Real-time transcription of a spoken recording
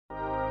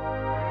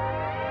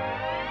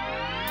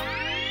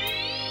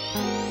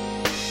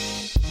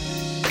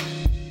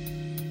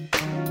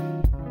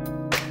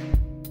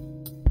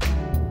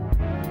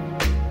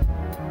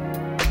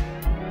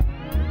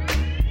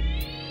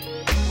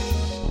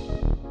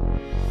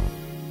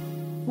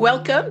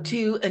Welcome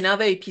to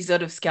another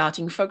episode of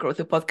Scouting for Growth,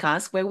 a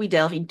podcast where we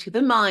delve into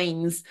the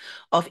minds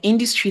of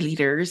industry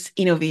leaders,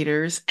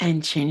 innovators,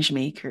 and change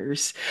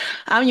makers.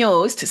 I'm your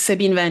host,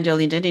 Sabine van der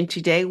Linden, and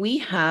today we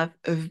have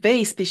a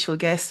very special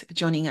guest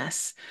joining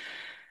us.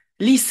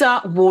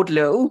 Lisa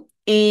Wardlaw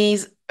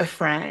is a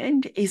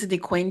friend, is an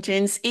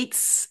acquaintance,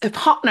 it's a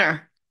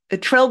partner, a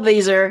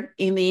trailblazer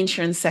in the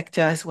insurance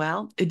sector as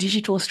well, a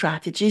digital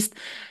strategist,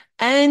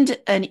 and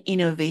an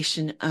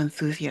innovation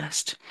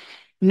enthusiast.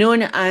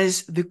 Known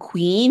as the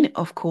queen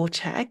of core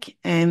tech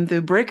and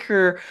the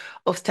breaker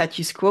of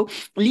status quo,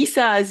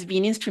 Lisa has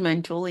been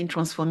instrumental in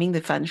transforming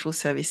the financial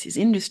services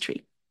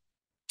industry.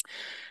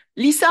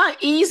 Lisa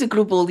is a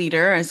global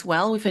leader as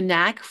well, with a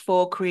knack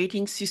for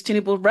creating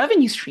sustainable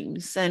revenue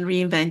streams and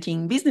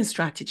reinventing business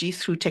strategies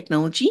through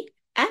technology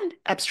and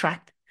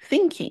abstract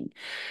thinking.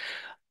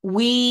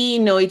 We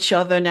know each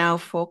other now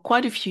for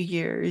quite a few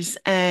years,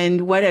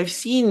 and what I've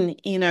seen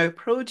in our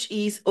approach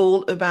is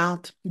all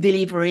about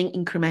delivering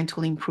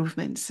incremental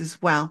improvements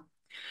as well.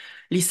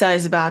 Lisa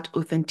is about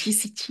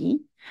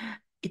authenticity.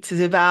 It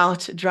is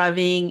about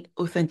driving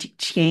authentic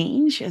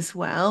change as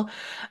well.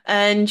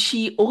 And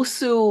she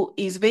also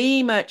is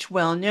very much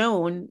well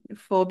known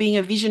for being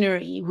a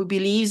visionary who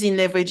believes in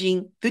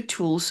leveraging the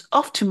tools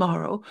of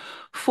tomorrow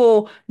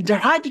for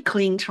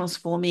radically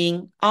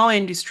transforming our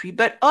industry,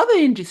 but other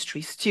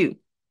industries too.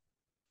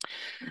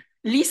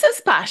 Lisa's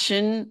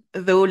passion,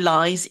 though,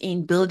 lies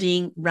in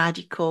building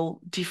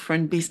radical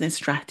different business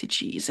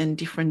strategies and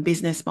different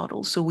business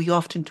models. So we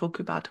often talk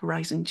about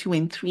Horizon 2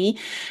 and 3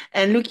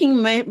 and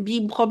looking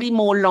maybe probably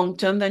more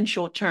long-term than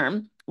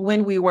short-term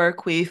when we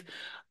work with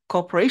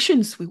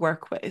corporations we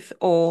work with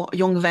or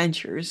young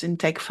ventures and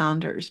tech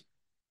founders.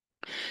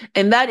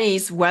 And that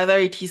is whether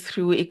it is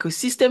through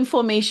ecosystem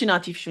formation,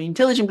 artificial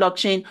intelligence,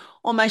 blockchain,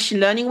 or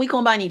machine learning, we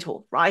combine it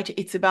all, right?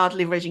 It's about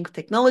leveraging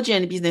technology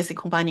and business and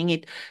combining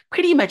it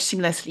pretty much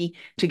seamlessly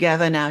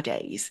together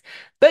nowadays.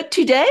 But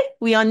today,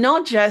 we are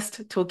not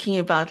just talking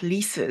about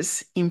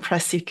Lisa's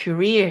impressive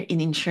career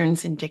in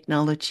insurance and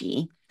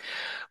technology.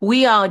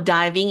 We are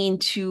diving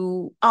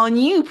into our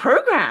new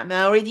program.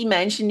 I already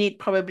mentioned it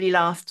probably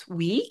last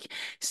week.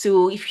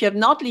 So if you have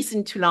not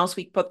listened to last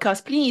week's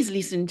podcast, please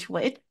listen to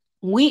it.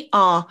 We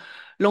are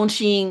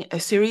launching a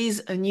series,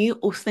 a new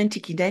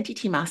authentic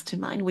identity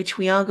mastermind, which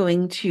we are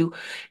going to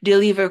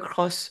deliver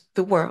across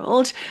the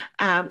world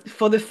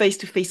for the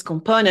face-to-face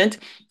component,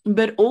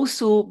 but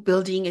also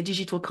building a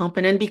digital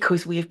component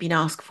because we have been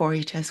asked for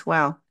it as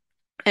well.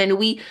 And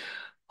we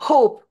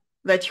hope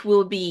that you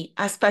will be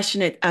as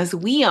passionate as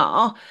we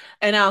are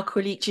and our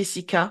colleague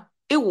Jessica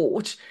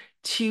Award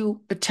to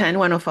attend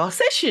one of our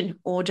sessions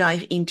or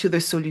dive into the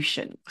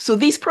solution. So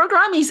this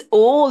program is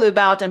all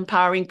about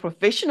empowering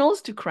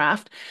professionals to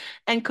craft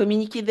and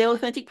communicate their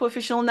authentic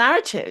professional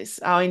narratives.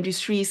 Our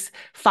industry is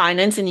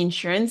finance and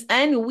insurance,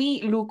 and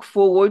we look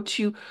forward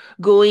to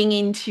going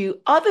into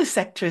other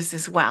sectors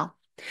as well.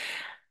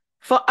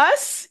 For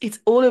us, it's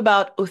all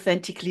about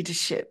authentic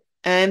leadership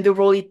and the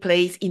role it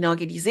plays in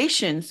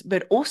organizations,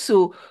 but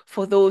also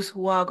for those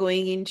who are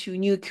going into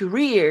new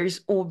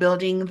careers or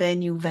building their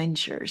new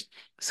ventures.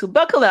 So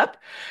buckle up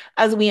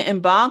as we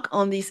embark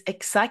on this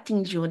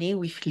exciting journey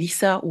with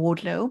Lisa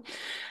Wardlaw,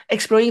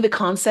 exploring the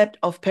concept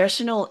of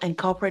personal and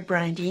corporate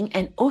branding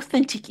and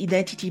authentic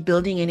identity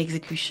building and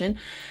execution,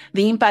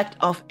 the impact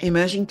of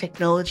emerging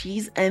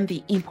technologies, and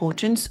the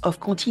importance of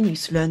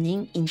continuous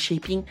learning in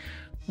shaping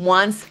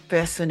one's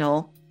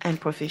personal and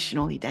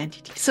professional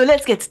identity. So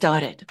let's get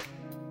started.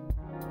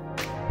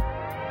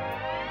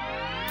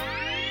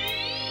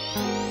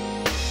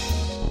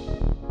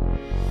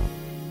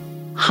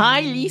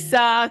 Hi,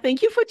 Lisa.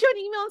 Thank you for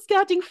joining me on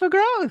Scouting for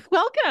Growth.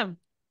 Welcome.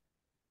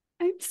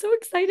 I'm so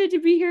excited to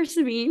be here,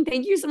 Sabine.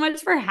 Thank you so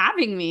much for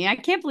having me. I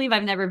can't believe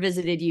I've never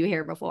visited you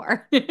here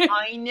before.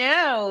 I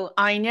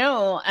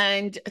know.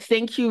 And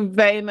thank you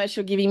very much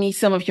for giving me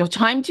some of your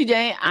time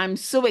today. I'm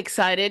so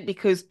excited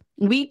because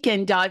we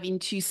can dive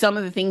into some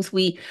of the things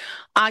we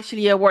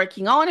actually are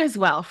working on as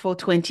well for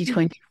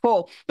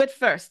 2024. But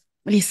first,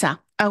 Lisa,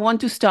 I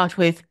want to start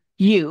with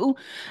you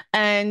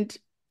and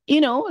a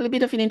little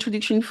bit of an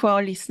introduction for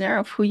our listener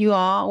of who you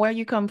are, where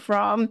you come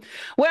from,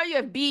 where you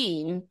have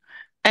been,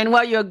 and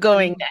where you're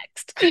going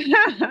next.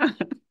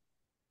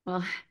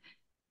 Well,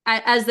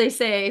 as they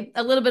say,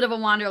 a little bit of a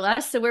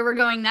wanderlust. So where we're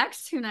going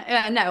next?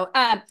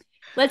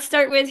 Let's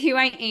start with who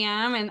I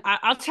am. And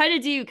I'll try to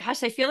do,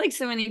 gosh, I feel like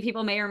so many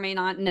people may or may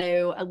not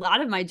know a lot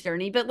of my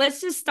journey, but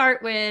let's just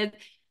start with,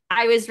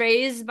 I was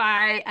raised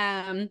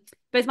by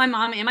both my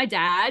mom and my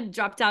dad,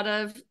 dropped out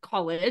of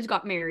college,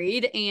 got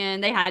married,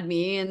 and they had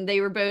me, and they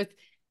were both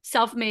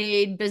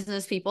self-made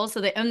business people. So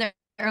they owned their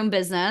own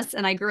business.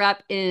 And I grew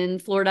up in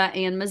Florida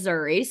and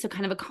Missouri. So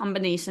kind of a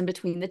combination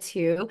between the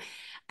two.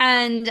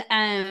 And,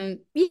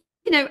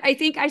 I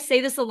think I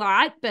say this a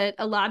lot, but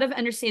a lot of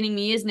understanding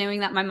me is knowing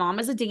that my mom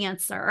is a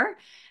dancer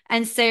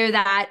And so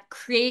that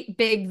create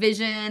big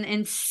vision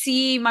and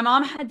see, my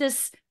mom had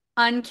this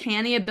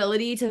uncanny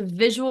ability to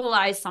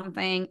visualize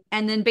something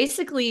and then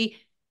basically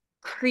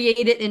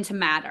create it into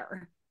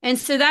matter. And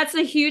so that's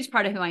a huge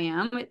part of who I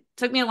am. It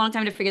took me a long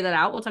time to figure that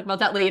out. We'll talk about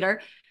that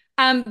later.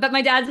 But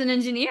my dad's an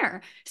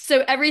engineer.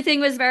 So everything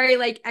was very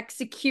like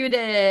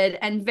executed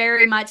and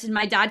very much, and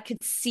my dad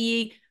could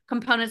see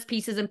components,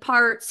 pieces, and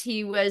parts.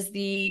 He was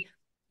the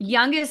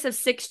youngest of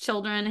six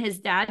children. His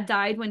dad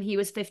died when he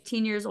was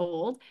 15 years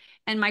old.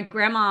 And my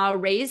grandma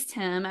raised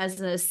him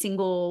as a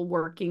single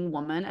working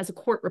woman, as a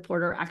court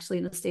reporter, actually,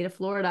 in the state of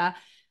Florida.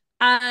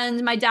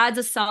 And my dad's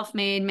a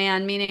self-made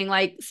man, meaning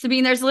like,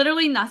 Sabine, there's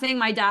literally nothing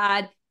my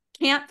dad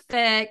can't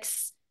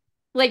fix.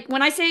 Like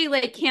when I say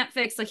like can't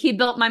fix, like he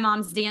built my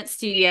mom's dance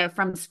studio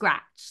from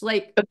scratch,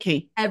 like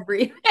Okay.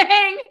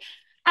 everything.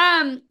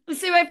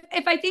 So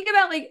if I think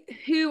about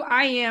like who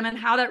I am and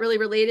how that really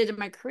related to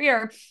my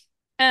career,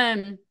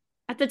 um,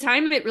 at the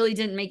time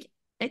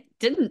it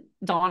didn't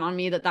dawn on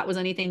me that that was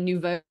anything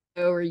nouveau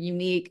or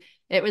unique.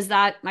 It was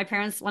that my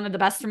parents wanted the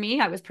best for me.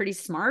 I was pretty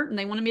smart and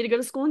they wanted me to go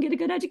to school and get a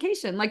good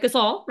education, like us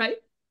all, right?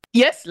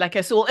 Yes, like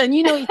us all. And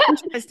you know,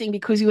 it's interesting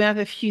because we have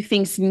a few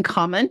things in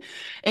common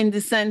in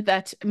the sense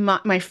that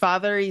my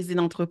father is an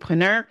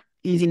entrepreneur,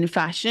 he's in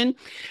fashion.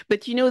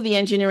 But you know, the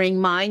engineering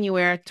mind you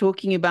were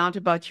talking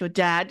about your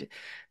dad,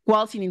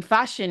 whilst in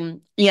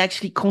fashion, he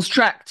actually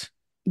construct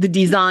the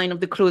design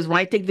of the clothes,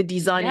 right? Take the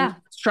design and Yeah.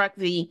 construct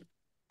the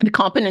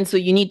components. So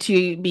you need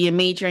to be a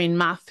major in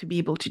math to be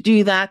able to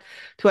do that,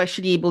 to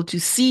actually able to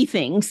see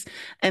things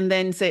and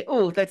then say,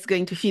 oh, that's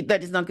going to fit,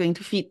 that is not going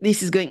to fit,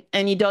 this is going,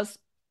 and he does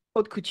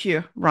haute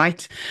couture,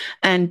 right?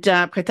 And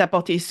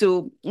prêt-à-porter.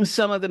 So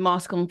some of the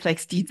most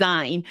complex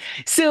design.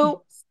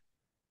 So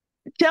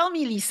tell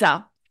me,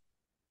 Lisa,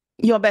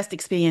 your best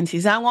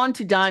experiences. I want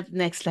to dive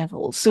next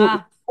level. So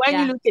Ah, when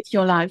you yeah. look at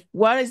your life,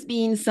 what has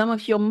been some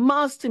of your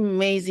most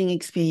amazing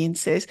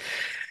experiences?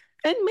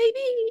 And maybe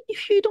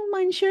if you don't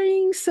mind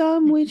sharing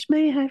some, which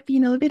may have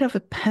been a bit of a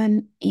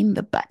pain in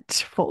the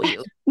butt for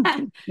you.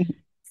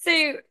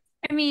 So,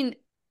 I mean,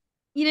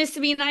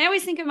 Sabine, I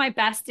always think of my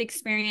best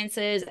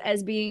experiences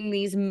as being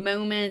these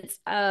moments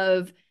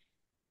of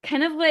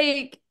kind of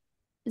like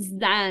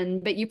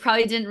Zen, but you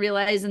probably didn't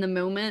realize in the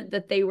moment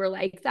that they were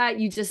like that.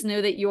 You just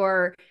know that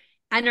you're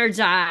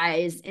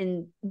energized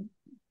and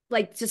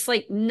like just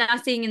like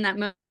nothing in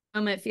that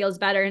moment feels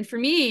better. And for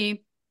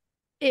me,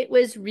 it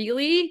was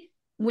really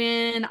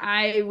when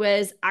I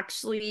was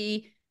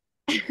actually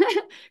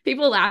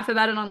people laugh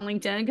about it on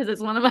LinkedIn because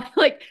it's one of my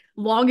like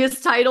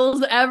longest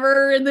titles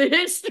ever in the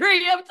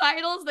history of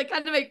titles that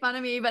kind of make fun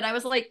of me. But I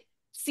was like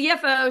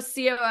CFO,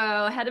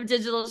 COO, head of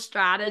digital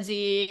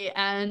strategy.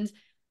 And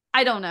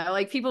I don't know,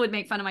 like people would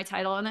make fun of my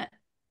title. And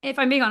if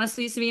I'm being honest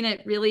with you, Sabine,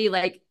 it really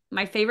like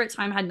my favorite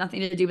time had nothing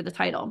to do with the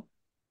title.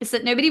 It's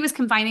that nobody was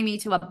confining me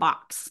to a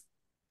box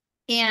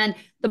and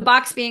the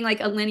box being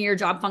like a linear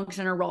job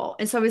function or role.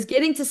 And so I was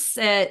getting to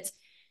sit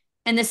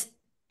in this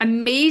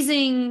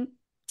amazing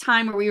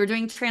time where we were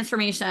doing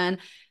transformation,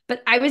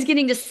 but I was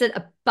getting to sit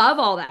above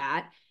all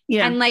that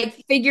Yeah. and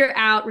like figure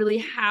out really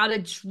how to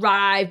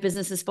drive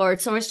businesses forward.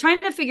 So I was trying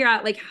to figure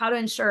out like how to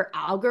ensure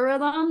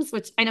algorithms,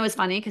 which I know is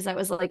funny because that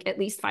was like at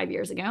least 5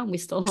 years ago and we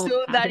still don't So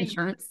have that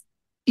insurance.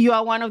 you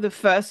are one of the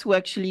first who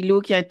actually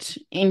look at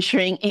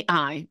ensuring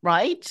AI,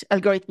 right?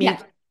 Algorithmic, Yeah.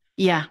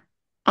 yeah. Yeah.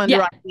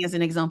 Underwriting as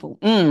an example.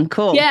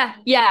 Cool. Yeah.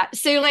 Yeah.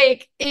 So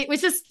like it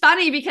was just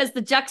funny because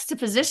the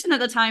juxtaposition at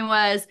the time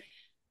was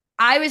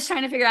I was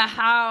trying to figure out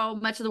how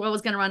much of the world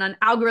was going to run on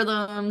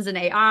algorithms and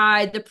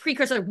AI, the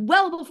precursor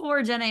well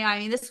before Gen AI. I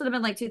mean, this would have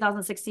been like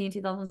 2016,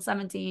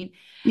 2017.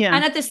 Yeah.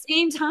 And at the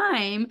same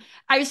time,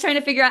 I was trying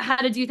to figure out how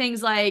to do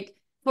things like,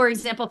 for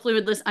example,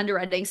 fluidless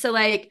underwriting. So,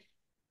 like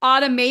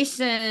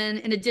automation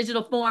in a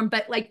digital form,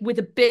 but like with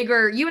a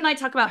bigger, you and I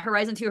talk about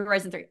Horizon 2,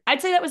 Horizon 3.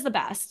 I'd say that was the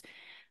best.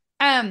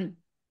 Um,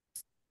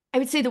 I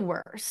would say the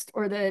worst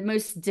or the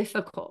most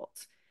difficult.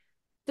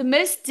 The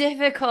most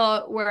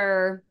difficult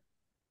were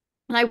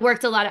and I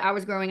worked a lot of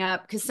hours growing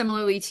up because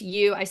similarly to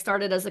you, I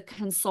started as a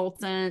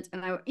consultant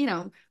and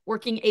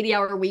working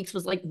 80-hour weeks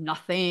was like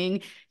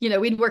nothing.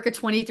 We'd work a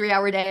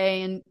 23-hour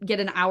day and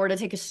get an hour to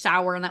take a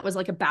shower, and that was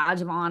like a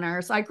badge of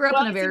honor. So I grew up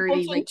Well, in a it's very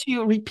important like,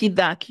 to repeat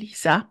that,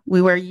 Lisa.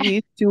 We were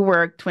used to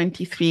work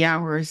 23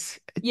 hours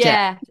a day,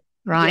 yeah,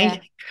 right? yeah,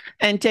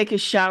 And take a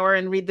shower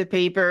and read the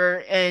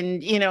paper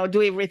and,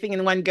 do everything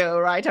in one go,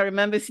 right? I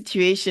remember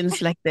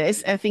situations like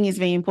this. I think it's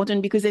very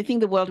important because I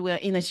think the world we're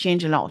in has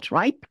changed a lot,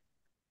 right?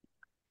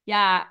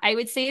 yeah. I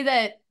would say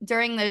that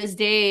during those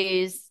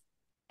days,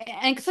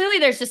 and clearly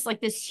there's just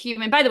like this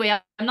human, by the way,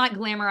 I'm not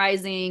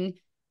glamorizing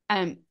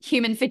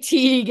human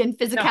fatigue and No.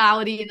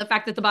 physicality and the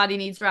fact that the body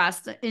needs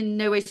rest in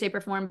no way, shape,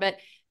 or form. But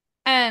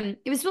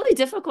it was really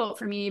difficult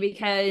for me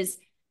because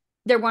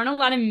there weren't a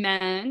lot of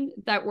men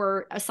that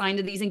were assigned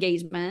to these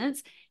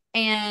engagements.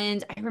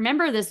 And I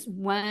remember this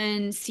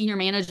one senior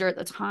manager at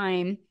the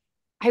time,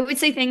 I would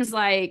say things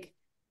like,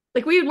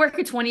 like we would work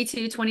a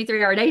 22,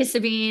 23-hour day,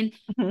 Sabine.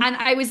 Mhm. And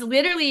I was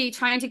literally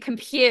trying to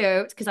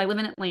compute, because I live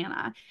in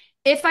Atlanta,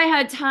 if I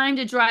had time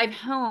to drive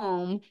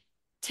home,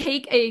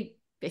 take a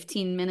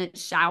 15-minute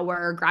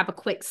shower, grab a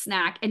quick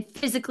snack, and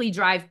physically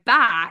drive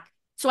back.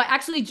 So I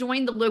actually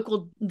joined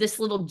this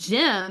little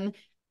gym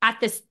at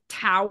this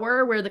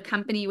tower where the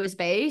company was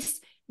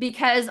based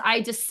because I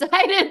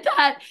decided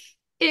that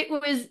it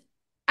was,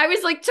 I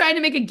was like trying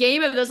to make a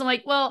game of this. I'm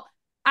like, well,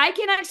 I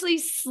can actually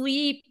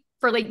sleep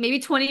for like maybe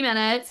 20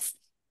 minutes.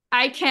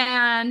 I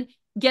can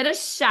get a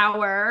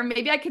shower.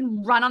 Maybe I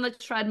can run on the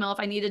treadmill if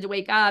I needed to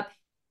wake up.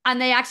 And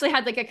they actually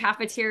had like a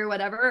cafeteria or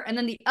whatever. And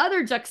then the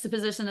other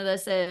juxtaposition of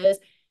this is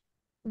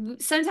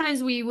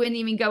sometimes we wouldn't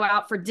even go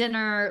out for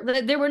dinner.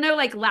 There were no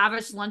like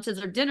lavish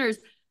lunches or dinners.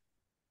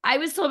 I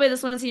was told by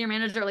this one senior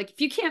manager, like, if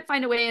you can't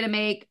find a way to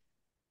make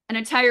an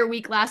entire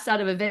week last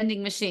out of a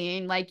vending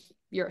machine, like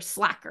you're a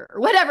slacker or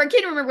whatever. I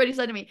can't remember what he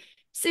said to me.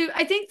 So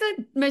I think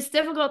the most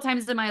difficult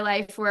times in my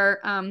life were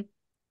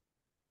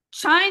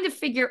trying to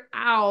figure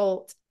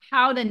out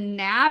how to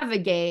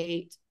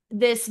navigate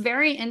this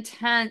very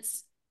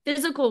intense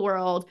physical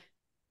world,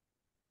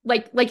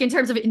 like in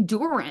terms of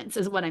endurance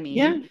is what I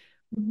Yeah. mean,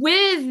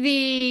 with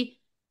the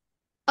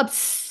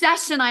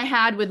obsession I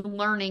had with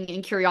learning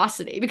and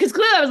curiosity. Because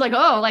clearly I was like,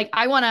 oh, like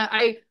I want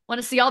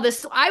to see all this.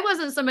 So I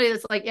wasn't somebody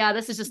that's like, yeah,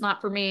 this is just not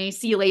for me.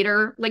 See you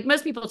later. Like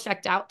most people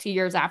checked out 2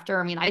 years after.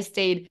 I mean, I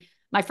stayed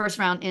my first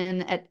round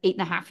in at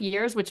 8.5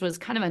 years, which was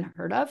kind of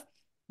unheard of.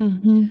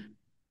 Hmm.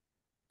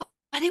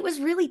 But it was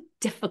really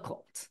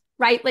difficult,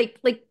 right? Like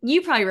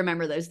you probably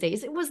remember those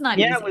days. It was not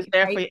Yeah, I was easy,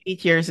 there for right?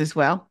 8 years as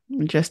well,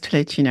 just to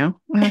let you know.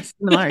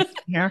 Similar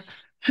here.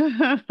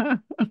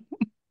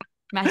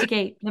 Magic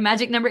eight, the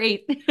magic number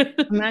eight.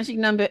 Magic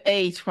number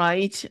eight,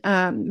 right?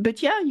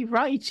 But yeah, you're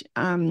right.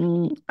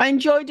 I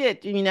enjoyed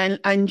it. I mean,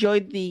 I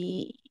enjoyed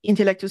the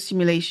intellectual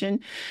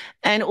stimulation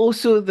and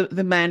also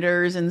the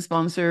vendors and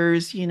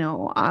sponsors,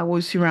 I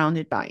was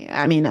surrounded by.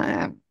 I mean,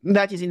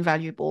 that is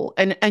invaluable.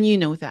 And you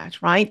know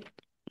that, right?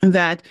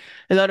 That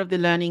a lot of the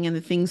learning and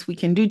the things we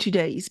can do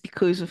today is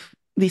because of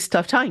these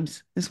tough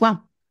times as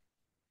well.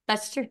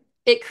 That's true.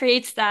 It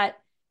creates that.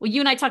 Well, you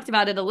and I talked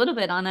about it a little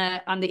bit on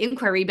the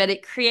inquiry, but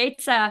it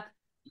creates a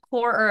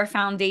core or a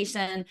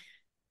foundation,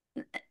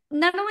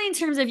 not only in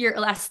terms of your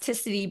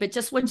elasticity, but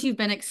just what you've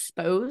been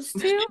exposed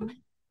to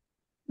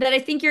that I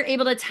think you're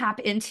able to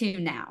tap into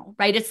now,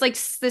 right? It's like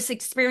this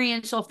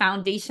experiential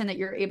foundation that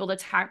you're able to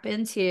tap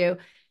into,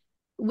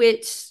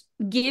 which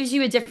gives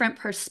you a different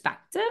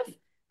perspective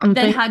I'm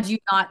than thinking, had you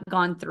not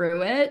gone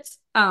through it.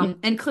 yeah,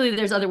 And clearly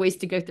there's other ways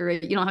to go through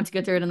it. You don't have to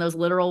go through it in those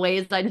literal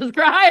ways I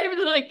described.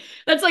 Like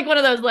that's like one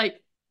of those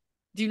like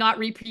do not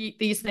repeat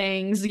these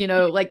things,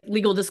 like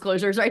legal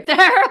disclosures right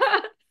there.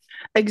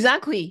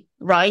 exactly,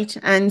 right.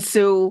 And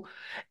so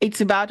it's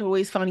about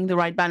always finding the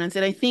right balance.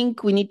 And I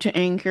think we need to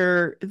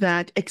anchor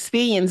that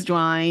experience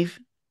drive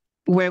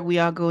where we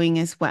are going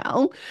as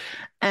well.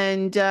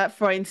 And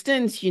for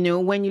instance,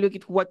 when you look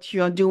at what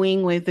you're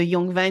doing with the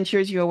young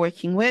ventures you're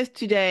working with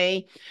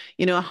today,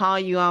 how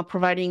you are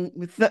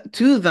providing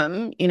to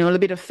them, a little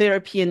bit of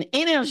therapy and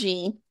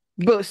energy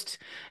boost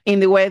in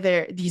the way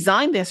they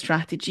design their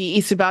strategy.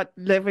 It's about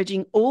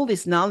leveraging all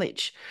this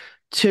knowledge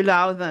to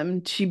allow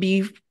them to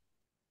be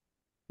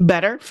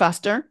better,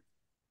 faster,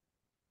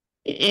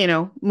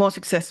 more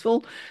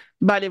successful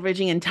by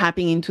leveraging and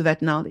tapping into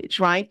that knowledge,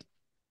 right?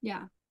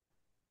 Yeah.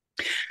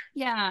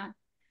 Yeah.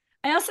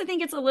 I also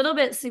think it's a little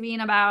bit,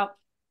 Sabine, about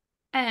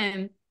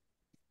um,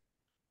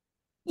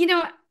 you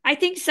know, I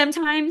think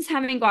sometimes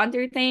having gone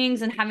through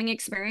things and having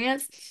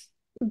experience,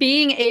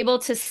 being able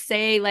to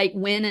say like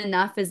when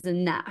enough is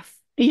enough.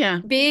 Yeah.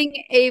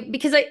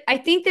 Because I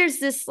think there's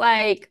this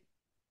like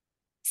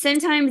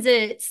sometimes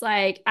it's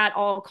like at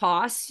all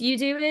costs you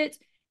do it.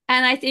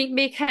 And I think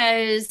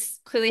because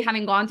clearly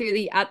having gone through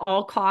the at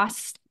all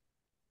cost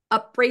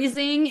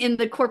upraising in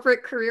the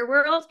corporate career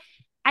world,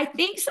 I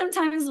think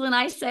sometimes when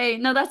I say,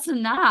 no, that's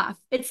enough,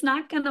 it's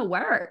not going to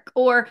work.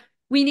 Or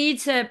we need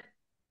to,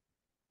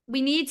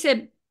 we need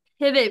to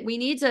pivot, we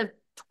need to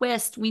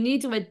twist, we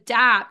need to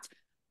adapt.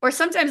 Or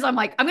sometimes I'm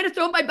like, I'm going to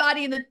throw my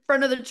body in the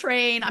front of the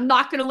train. I'm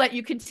not going to let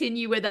you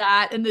continue with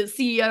that. And the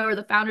CEO or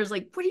the founder's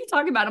like, what are you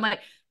talking about? I'm like,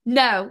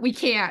 no, we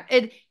can't.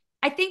 And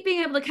I think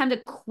being able to come to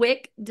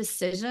quick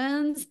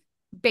decisions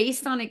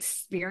based on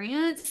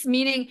experience,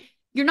 meaning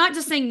you're not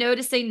just saying no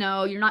to say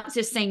no, you're not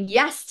just saying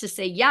yes to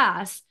say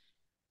yes,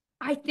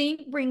 I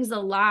think brings a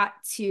lot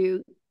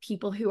to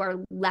people who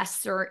are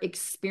lesser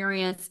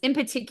experienced, in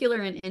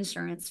particular in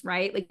insurance,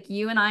 right? Like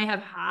you and I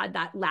have had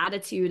that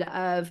latitude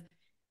of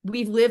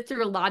we've lived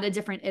through a lot of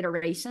different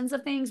iterations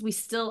of things. We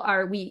still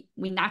are, we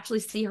naturally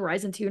see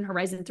Horizon 2 and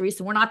Horizon 3.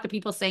 So we're not the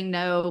people saying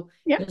no,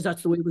 Yeah. because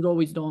that's the way it was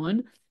always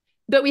done.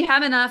 But we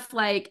have enough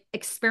like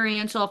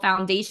experiential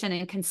foundation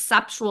and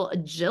conceptual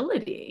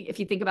agility, if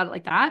you think about it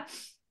like that,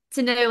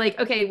 to know like,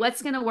 okay,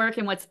 what's going to work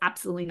and what's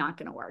absolutely not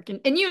going to work.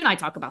 And you and I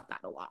talk about that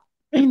a lot.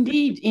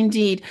 Indeed,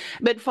 indeed.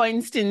 But for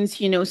instance,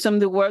 some of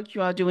the work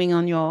you are doing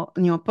on your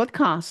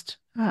podcast,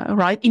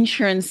 right?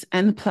 Insurance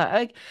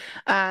Unplugged,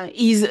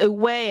 is a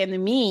way and a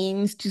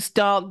means to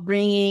start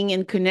bringing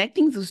and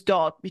connecting those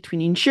dots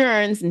between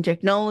insurance and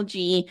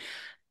technology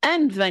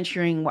and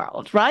venturing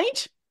world,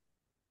 right?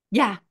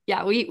 Yeah,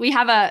 yeah. We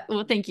have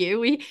well, thank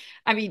you.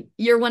 I mean,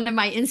 you're one of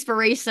my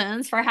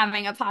inspirations for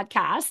having a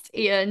podcast.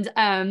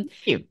 And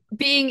You.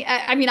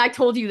 I mean, I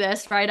told you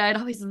this, right? I'd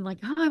always been like,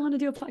 oh, I want to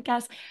do a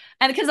podcast.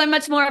 And because I'm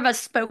much more of a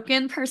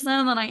spoken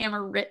person than I am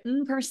a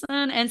written person.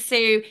 And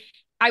so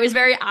I was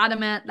very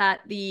adamant that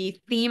the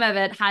theme of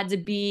it had to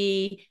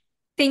be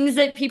things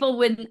that people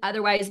wouldn't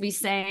otherwise be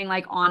saying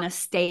like on a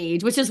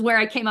stage, which is where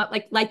I came up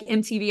like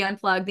MTV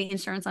Unplugged, the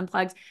Insurance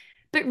Unplugged,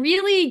 but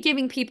really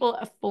giving people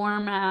a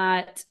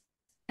format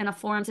and a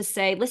forum to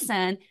say,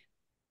 listen,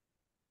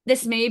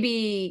 this may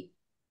be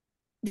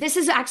this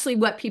is actually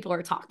what people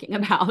are talking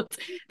about.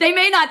 They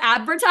may not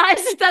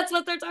advertise that that's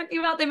what they're talking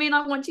about. They may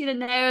not want you to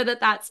know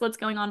that that's what's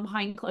going on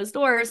behind closed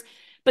doors,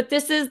 but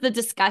this is the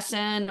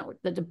discussion or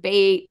the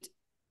debate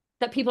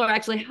that people are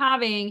actually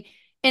having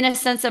in a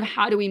sense of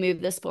how do we move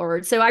this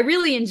forward. So I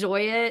really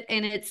enjoy it,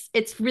 and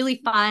it's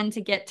really fun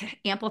to get to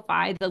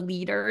amplify the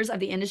leaders of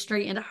the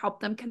industry and to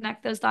help them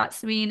connect those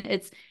dots. I mean,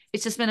 it's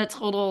just been a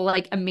total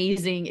like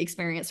amazing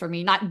experience for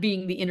me, not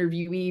being the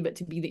interviewee, but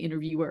to be the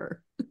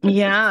interviewer.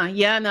 Yeah,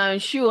 yeah, no,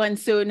 sure. And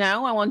so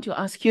now I want to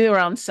ask you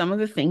around some of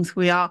the things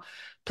we are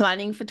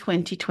planning for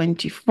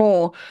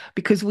 2024,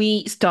 because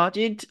we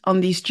started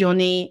on this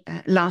journey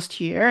last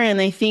year. And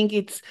I think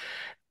it's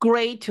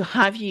great to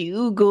have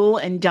you go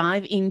and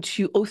dive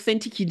into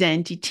authentic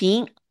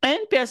identity and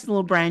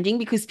personal branding,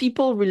 because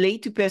people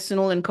relate to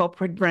personal and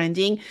corporate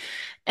branding.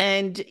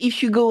 And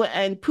if you go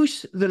and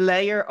push the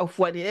layer of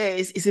what it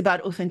is, it's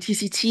about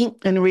authenticity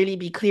and really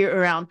be clear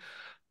around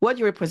what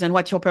you represent,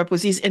 what your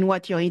purpose is, and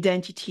what your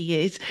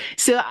identity is.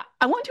 So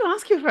I want to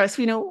ask you first,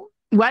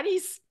 what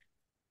is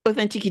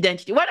authentic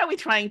identity? What are we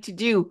trying to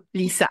do,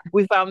 Lisa,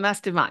 with our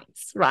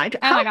masterminds, right?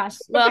 Oh How my gosh.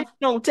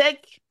 professional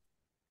take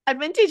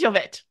advantage of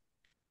it?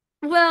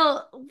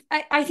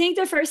 I think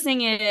the first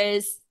thing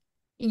is,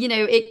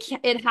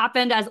 it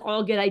happened as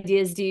all good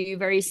ideas do,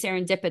 very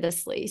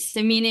serendipitously.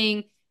 So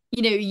meaning,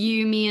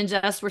 you, me, and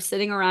Jess were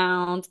sitting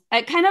around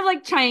at kind of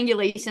like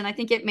triangulation. I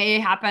think it may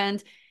have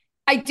happened.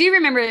 I do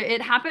remember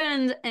it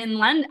happened in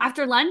London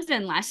after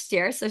London last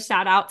year. So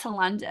shout out to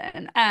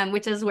London,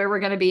 which is where we're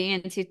going to be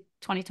into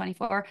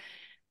 2024.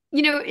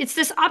 It's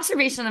this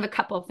observation of a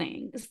couple of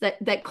things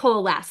that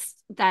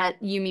coalesced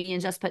that you, me,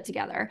 and Jess put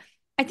together.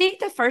 I think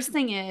the first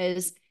thing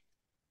is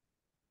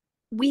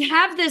we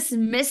have this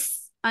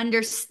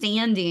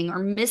misunderstanding or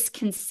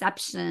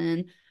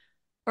misconception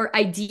or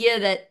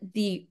idea that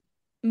the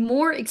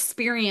more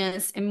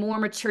experience and more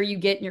mature you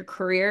get in your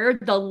career,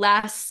 the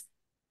less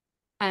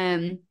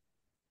um,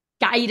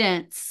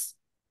 guidance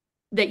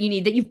that you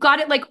need, that you've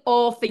got it like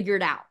all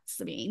figured out,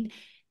 Sabine.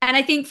 And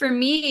I think for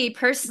me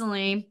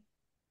personally,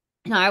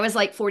 I was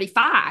like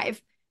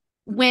 45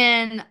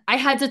 when I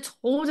had to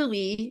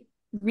totally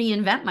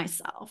reinvent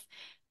myself.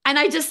 And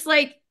I just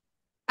like,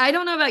 I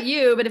don't know about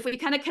you, but if we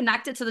kind of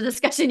connect it to the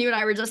discussion you and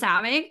I were just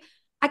having,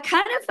 I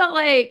kind of felt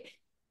like,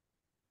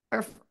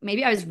 or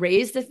maybe I was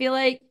raised to feel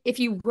like if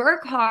you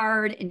work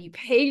hard and you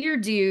pay your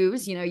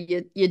dues,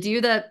 you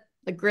do the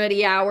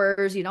gritty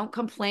hours, you don't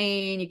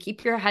complain, you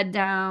keep your head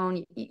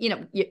down,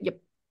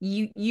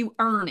 you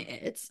earn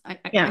it.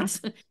 Yeah.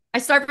 I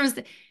start from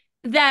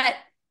that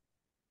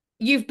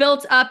you've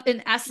built up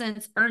in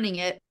essence earning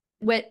it.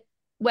 What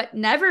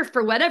never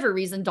for whatever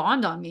reason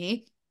dawned on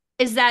me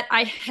is that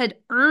I had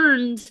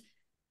earned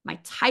my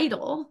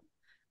title,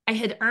 I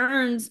had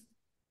earned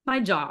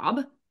my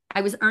job, I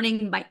was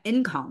earning my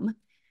income.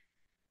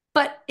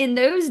 But in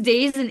those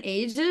days and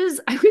ages,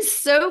 I was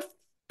so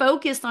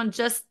focused on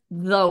just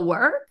the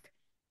work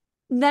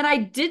that I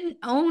didn't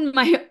own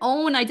my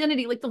own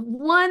identity. Like the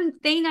one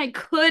thing I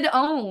could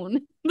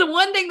own, the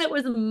one thing that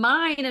was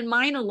mine and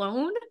mine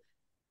alone,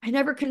 I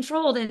never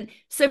controlled. And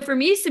so for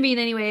me, Sabine,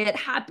 anyway, it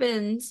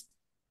happened.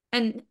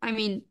 And I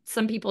mean,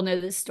 some people know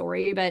this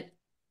story, but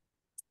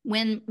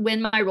when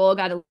my role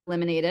got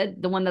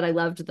eliminated, the one that I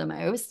loved the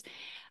most,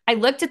 I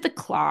looked at the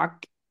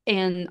clock,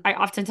 and I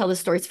often tell this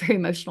story, it's very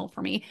emotional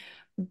for me,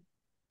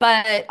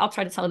 but I'll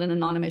try to tell it in a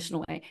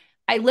non-emotional way.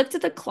 I looked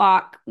at the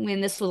clock when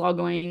this was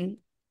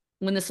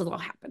all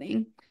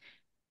happening,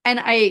 and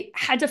I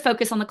had to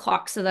focus on the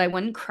clock so that I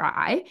wouldn't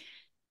cry,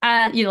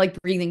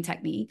 like breathing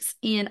techniques.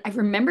 And I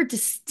remember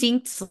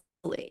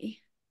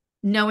distinctly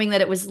knowing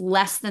that it was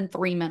less than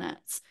 3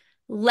 minutes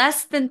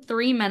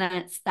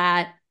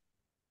that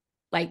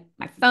like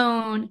my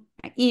phone,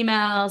 my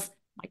emails,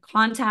 my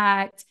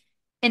contact,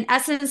 in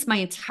essence, my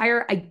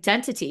entire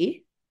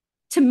identity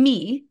to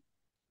me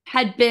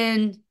had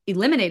been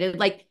eliminated.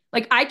 Like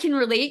I can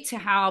relate to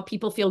how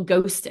people feel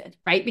ghosted,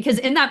 right? Because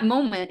in that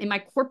moment in my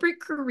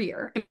corporate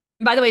career, and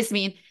by the way,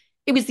 Samine,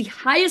 it was the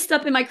highest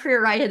up in my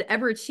career I had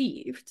ever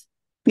achieved,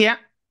 Yeah.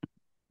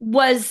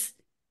 was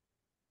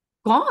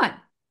gone,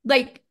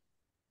 like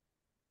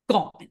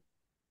gone.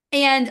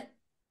 And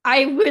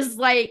I was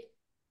like,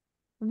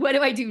 what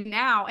do I do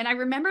now? And I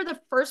remember the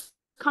first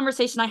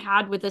conversation I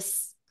had with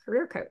this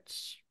career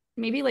coach,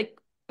 maybe like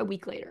a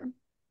week later.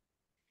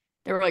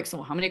 They were like,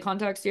 so how many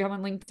contacts do you have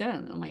on LinkedIn?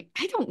 And I'm like,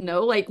 I don't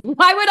know. Like,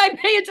 why would I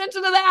pay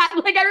attention to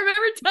that? Like, I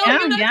remember telling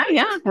Yeah, him that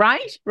yeah, yeah.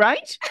 Right,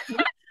 right.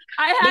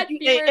 I But had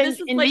fear. This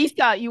is and like,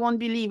 Lisa, you won't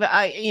believe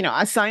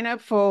I signed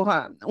up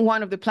for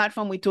one of the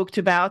platform we talked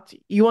about.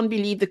 You won't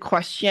believe the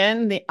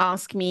question they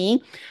ask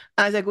me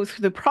as I go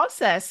through the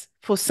process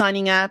for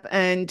signing up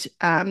and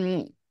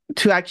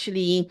to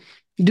actually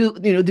do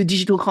the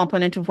digital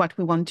component of what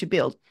we want to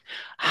build.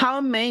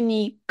 How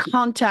many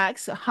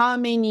contacts? How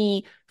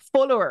many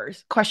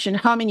followers? Question: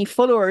 how many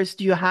followers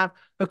do you have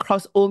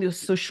across all your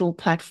social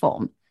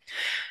platform?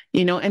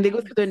 And they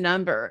go through the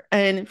number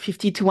and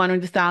 50 to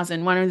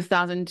 100,000,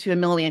 100,000 to a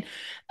million.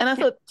 And I yeah.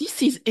 thought,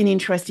 this is an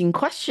interesting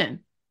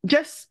question,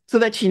 just so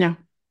that you know.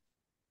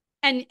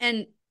 And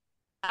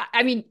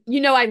I mean,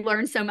 I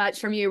learned so much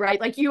from you,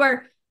 right? Like you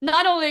are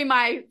not only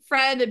my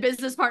friend and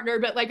business partner,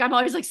 but like I'm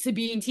always like,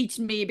 Sabine, teach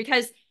me,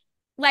 because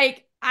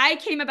like I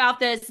came about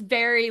this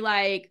very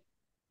like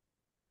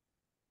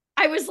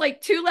I was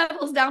like 2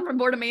 levels down from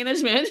board of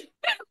management.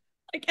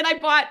 Like, and I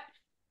bought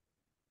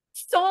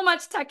so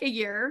much tech a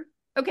year.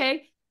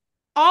 Okay.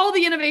 All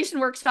the innovation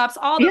workshops,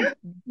 all Yeah,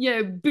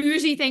 the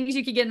bougie things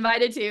you could get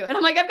invited to. And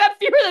I'm like, I've got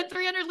fewer than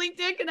 300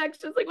 LinkedIn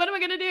connections. Like, what am I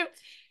going to do?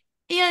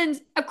 And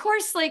of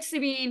course, like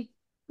Sabine,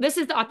 this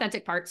is the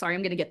authentic part. Sorry,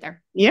 I'm going to get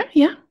there. yeah,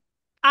 yeah,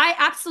 I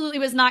absolutely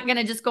was not going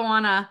to just go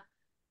on a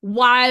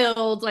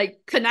wild,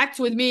 like, connect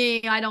with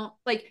me. I don't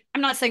like,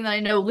 I'm not saying that I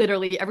know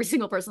literally every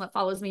single person that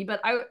follows me,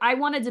 but I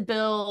wanted to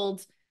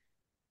build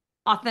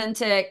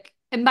authentic.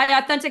 And by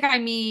authentic, I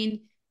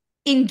mean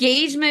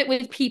engagement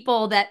with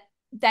people that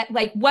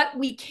like what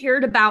we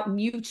cared about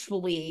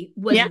mutually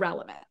was yeah,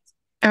 relevant.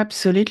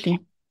 absolutely.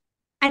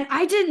 And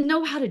I didn't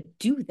know how to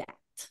do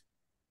that.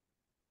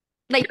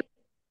 Like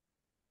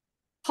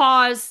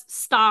pause,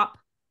 stop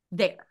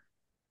there.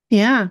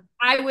 Yeah.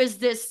 I was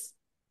this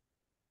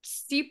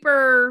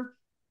super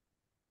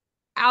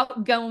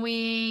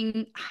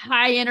outgoing,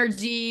 high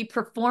energy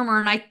performer.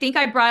 And I think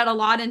I brought a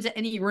lot into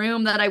any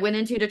room that I went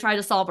into to try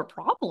to solve a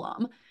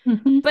problem.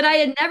 Mm-hmm. But I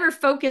had never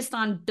focused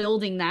on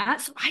building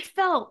that. So I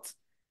felt,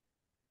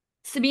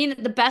 Sabine,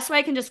 the best way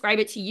I can describe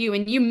it to you,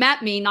 and you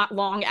met me not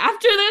long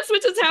after this,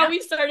 which is how Yeah. we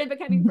started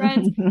becoming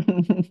friends.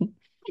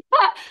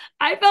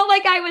 I felt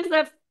like I was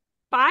a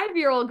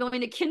 5-year-old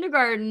going to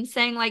kindergarten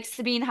saying, like,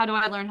 Sabine, how do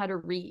I learn how to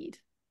read?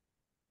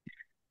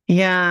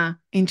 Yeah,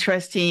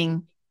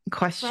 interesting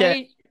question.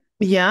 Right.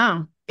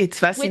 Yeah, it's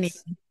Which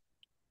fascinating.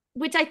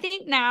 which I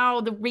think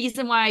now the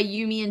reason why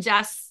you, me, and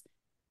Jess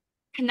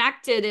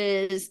connected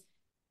is,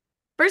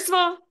 first of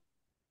all,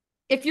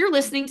 if you're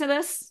listening to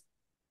this,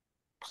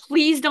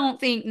 please don't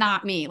think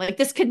not me. Like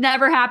this could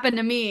never happen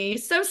to me.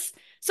 So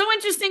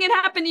interesting it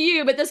happened to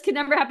you, but this could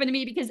never happen to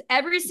me because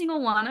every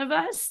single one of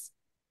us,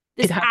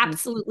 It this happens.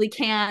 absolutely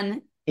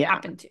can Yeah,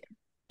 happen to.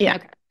 yeah.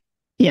 Okay.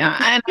 Yeah,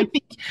 and I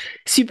think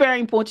super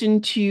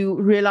important to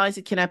realize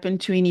it can happen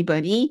to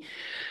anybody.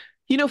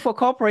 For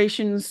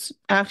corporations,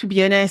 I have to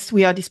be honest,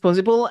 we are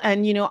disposable.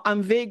 And,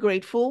 I'm very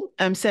grateful.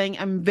 I'm saying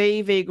I'm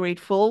very, very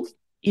grateful.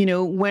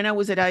 When I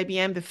was at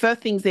IBM, the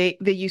first things they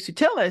used to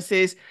tell us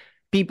is,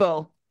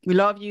 people, we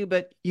love you,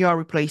 but you are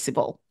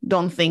replaceable.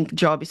 Don't think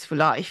job is for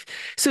life.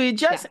 So you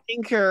Yeah. just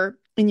anchor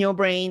in your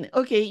brain,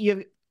 okay,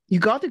 you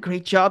got a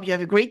great job, you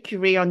have a great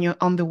career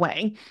on the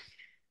way.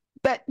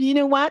 But you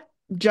know what?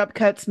 Job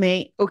cuts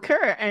may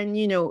occur. And,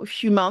 a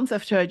few months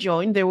after I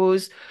joined, there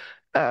was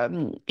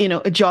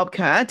a job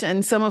cut,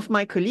 and some of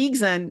my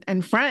colleagues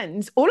and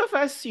friends, all of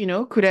us,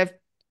 could have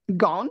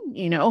gone,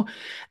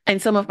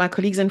 and some of my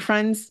colleagues and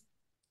friends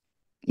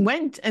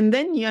went. And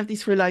then you have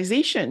this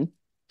realization.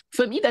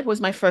 For me, that was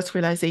my first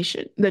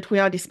realization that we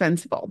are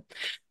dispensable.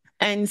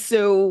 And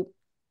so,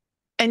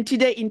 and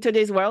today, in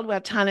today's world where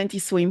talent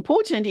is so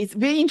important, it's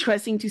very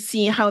interesting to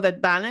see how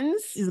that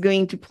balance is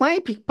going to play,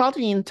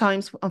 partly in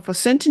times of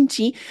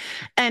uncertainty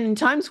and in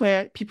times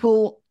where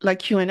people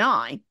like you and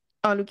I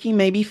are looking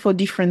maybe for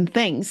different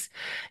things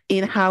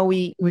in how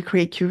we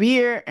create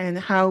career and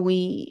how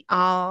we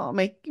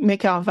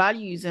make our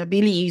values, our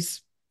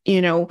beliefs,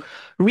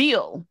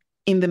 real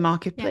in the Yeah.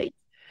 marketplace.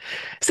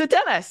 So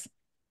tell us,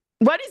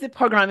 what is the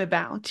program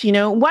about?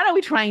 What are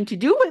we trying to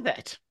do with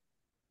it?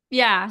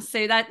 Yeah.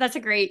 So that's a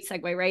great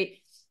segue, right?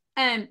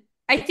 And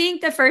I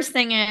think the first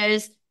thing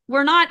is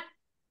we're not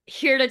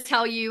here to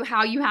tell you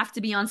how you have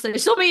to be on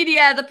social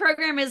media. The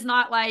program is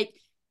not like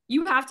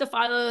you have to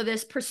follow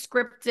this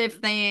prescriptive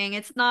thing.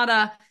 It's not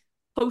a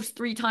post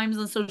 3 times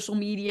on social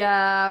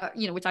media,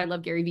 which I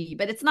love Gary Vee,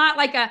 but it's not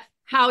like a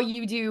how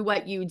you do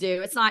what you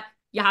do. It's not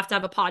you have to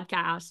have a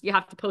podcast. You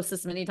have to post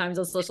this many times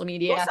on social Those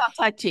media. are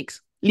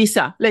tactics,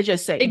 Lisa. Let's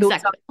just say those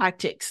Exactly. are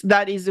tactics.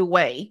 That is the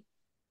way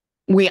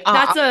we are.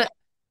 That's a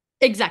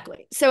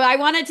Exactly. So I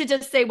wanted to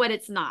just say what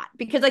it's not,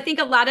 because I think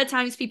a lot of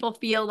times people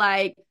feel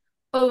like,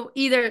 oh,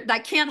 either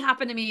that can't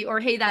happen to me or,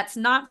 hey, that's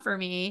not for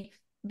me,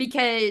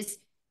 because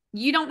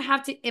you don't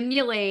have to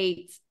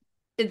emulate.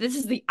 This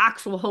is the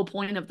actual whole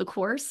point of the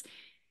course.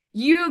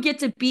 You get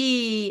to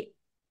be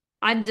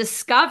and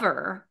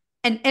discover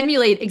and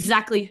emulate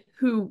exactly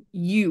who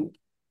you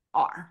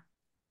are,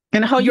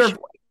 And how you your show,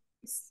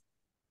 voice.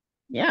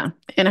 yeah,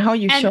 and how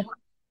you And show.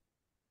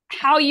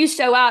 how you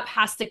show up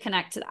has to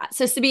connect to that.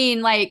 So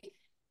Sabine, like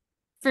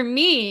for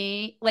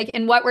me, like,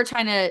 and what we're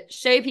trying to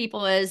show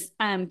people is,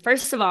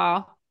 first of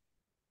all,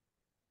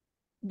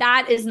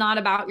 that is not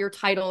about your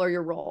title or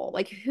your role.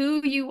 Like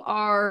who you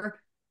are,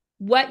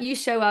 what you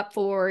show up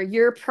for,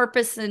 your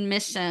purpose and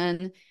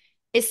mission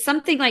is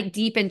something like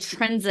deep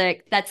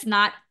intrinsic that's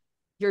not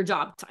your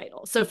job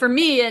title. So for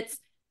me, it's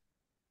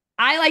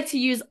I like to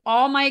use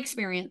all my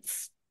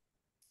experience,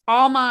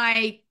 all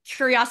my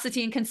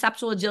curiosity and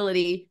conceptual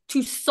agility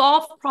to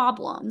solve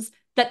problems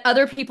that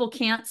other people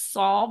can't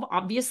solve,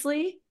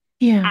 obviously,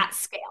 Yeah. at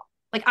scale.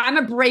 Like I'm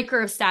a breaker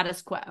of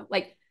status quo.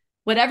 Like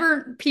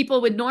whatever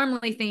people would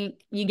normally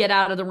think you get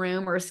out of the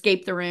room or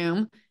escape the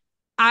room,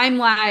 I'm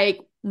like,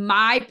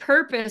 my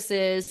purpose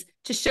is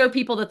to show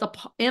people that the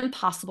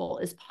impossible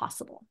is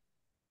possible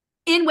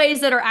in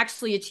ways that are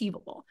actually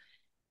achievable.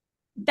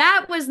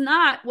 That was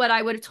not what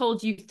I would have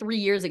told you 3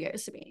 years ago,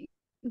 Sabine.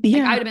 Like I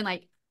Yeah. would have been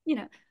like,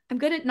 I'm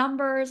good at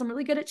numbers. I'm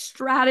really good at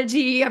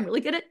strategy. I'm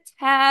really good at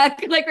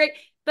tech. Like, right.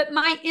 But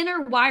my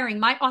inner wiring,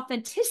 my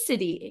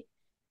authenticity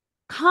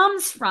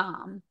comes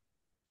from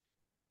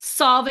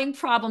solving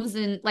problems.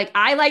 And like,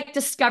 I like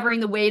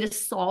discovering the way to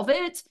solve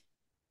it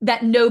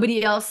that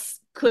nobody else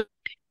could.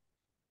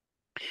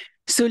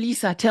 So,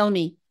 Lisa, tell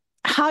me,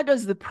 how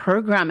does the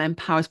program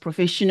empowers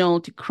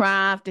professionals to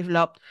craft,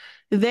 develop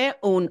their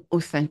own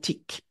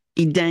authentic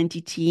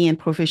identity and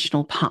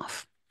professional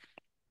path?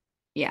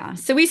 Yeah.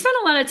 So we spent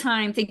a lot of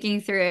time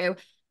thinking through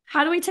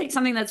how do we take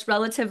something that's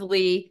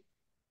relatively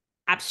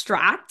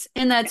abstract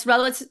and that's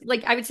relative,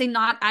 like I would say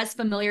not as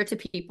familiar to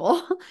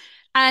people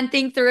and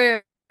think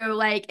through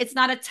like it's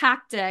not a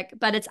tactic,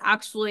 but it's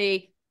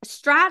actually a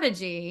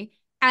strategy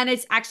and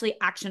it's actually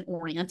action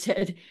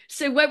oriented.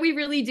 So what we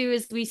really do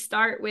is we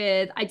start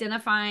with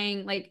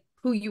identifying like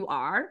who you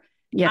are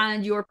Yeah.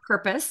 and your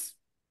purpose,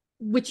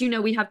 which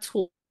we have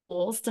tools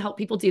to help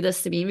people do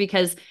this to me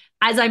because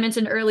as I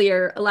mentioned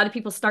earlier, a lot of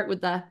people start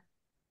with the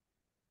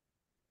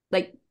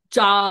like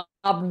job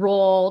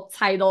role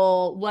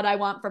title what I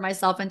want for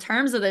myself in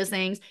terms of those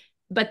things,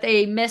 but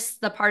they miss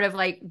the part of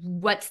like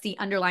what's the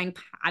underlying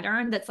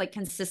pattern that's like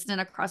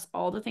consistent across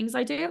all the things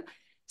I do.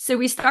 So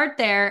we start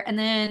there and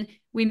then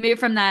we move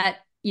from that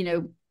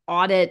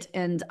audit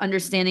and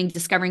understanding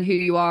discovering who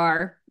you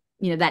are,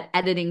 that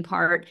editing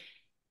part,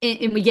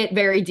 and we get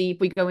very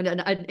deep. We go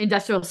into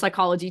industrial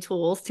psychology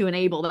tools to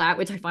enable that,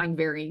 which I find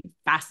very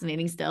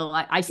fascinating still.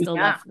 I still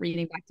Yeah. love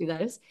reading back through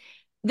those.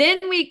 Then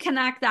we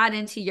connect that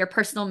into your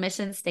personal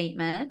mission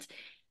statement.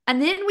 And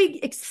then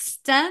we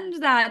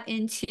extend that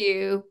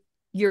into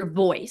your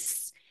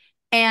voice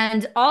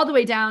and all the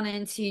way down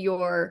into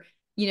your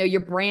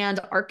brand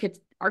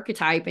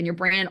archetype and your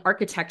brand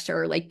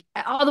architecture, like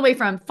all the way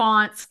from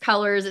fonts,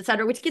 colors, et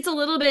cetera, which gets a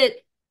little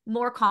bit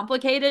more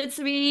complicated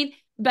to me.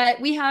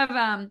 But we have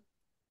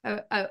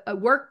a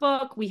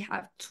workbook, we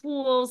have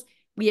tools,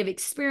 we have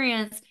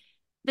experience.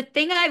 The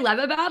thing I love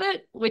about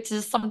it, which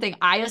is something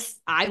I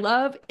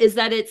love, is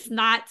that it's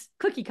not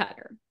cookie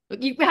cutter. I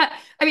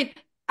mean,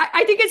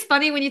 I think it's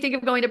funny when you think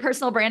of going to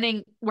personal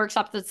branding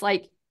workshops. That's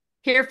like,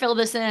 here, fill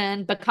this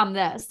in, become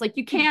this. Like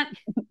you can't.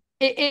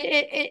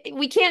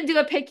 We can't do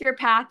a pick your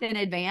path in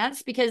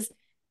advance because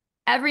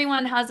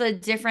everyone has a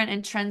different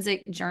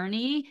intrinsic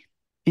journey.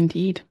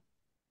 Indeed.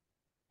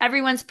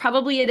 Everyone's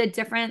probably at a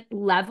different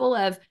level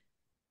of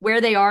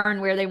where they are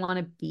and where they want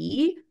to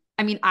be.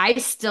 I mean, I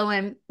still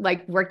am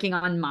like working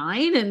on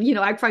mine. And,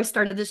 I probably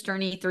started this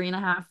journey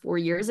 3.5, 4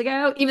 years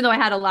ago, even though I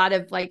had a lot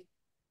of like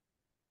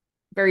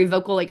very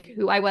vocal, like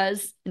who I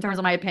was in terms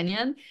of my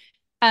opinion.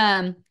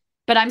 Um,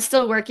 but I'm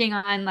still working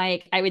on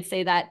like, I would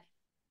say that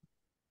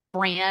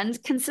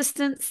brand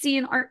consistency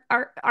and art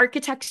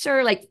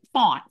architecture, like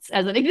fonts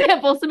as an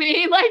example to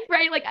me, like,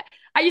 right. Like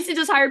I used to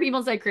just hire people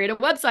and say, create a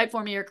website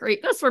for me or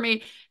create this for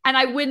me. And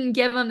I wouldn't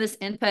give them this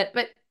input.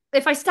 But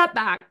if I step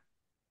back,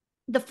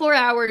 the 4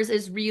 hours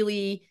is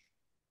really,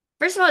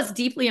 first of all, it's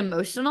deeply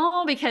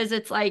emotional because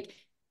it's like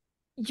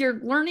you're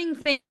learning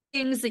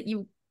things that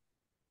you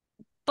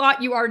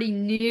thought you already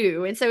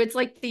knew. And so it's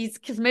like these,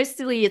 because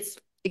mostly it's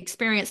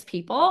experienced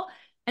people.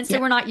 And so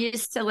Yeah. we're not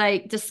used to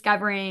like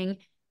discovering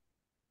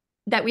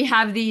that we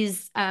have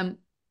these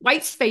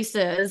white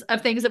spaces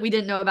of things that we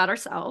didn't know about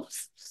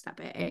ourselves. Step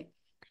A.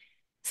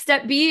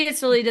 Step B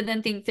is really to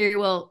then think through,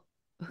 well,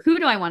 who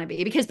do I want to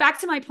be? Because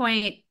back to my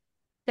point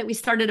that we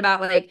started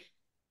about, like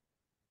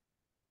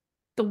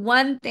the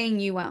one thing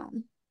you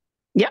own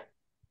Yeah.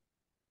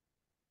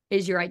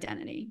 is your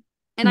identity.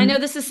 And I know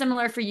Mhm. this is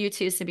similar for you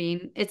too,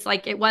 Sabine. It's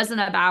like it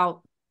wasn't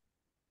about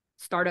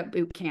startup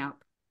boot camp.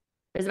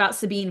 It was about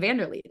Sabine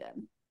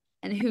Vanderleiden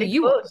and who It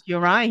you are. was, you're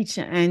right.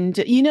 And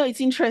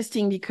it's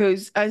interesting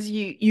because as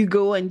you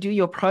go and do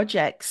your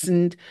projects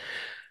and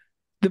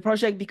the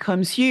project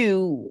becomes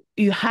you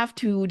have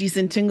to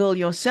disentangle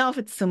yourself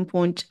at some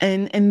point,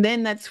 and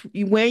then that's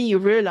where you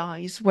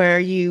realize where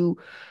you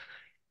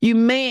you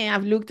may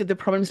have looked at the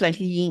problem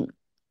slightly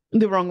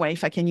the wrong way,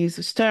 if I can use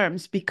those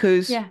terms,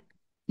 because Yeah.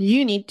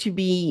 you need to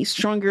be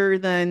stronger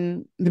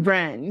than the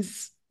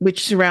brands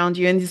which surround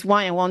you. And this is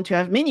why I want to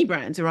have many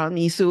brands around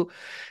me. So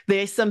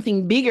there's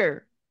something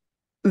bigger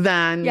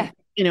than, Yeah.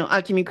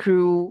 Alchemy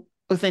Crew,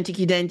 Authentic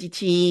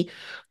Identity,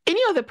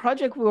 any other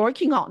project we're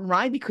working on,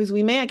 right? Because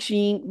we may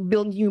actually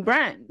build new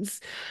brands.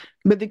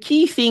 But the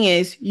key thing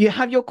is you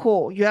have your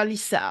core. You are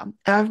Lisa.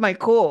 I have my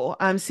core.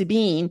 I'm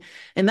Sabine.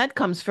 And that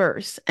comes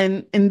first.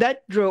 And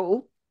that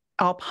drove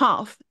our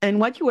path. And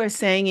what you were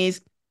saying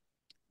is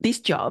this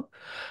job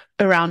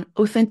around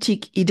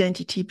authentic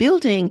identity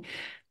building,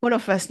 one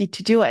of us need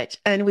to do it.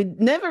 And we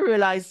never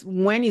realize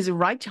when is the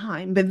right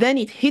time, but then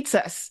it hits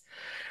us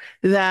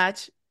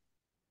that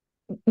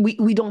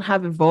we don't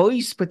have a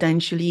voice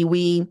potentially.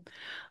 We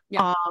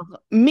Yeah. are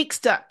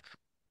mixed up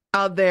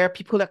out there.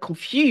 People are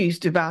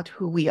confused about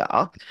who we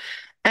are.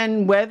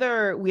 And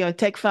whether we are a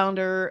tech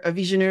founder, a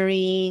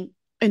visionary,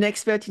 an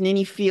expert in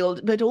any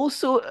field, but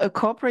also a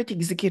corporate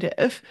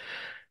executive,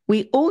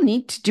 we all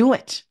need to do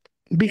it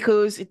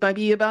because it might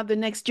be about the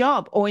next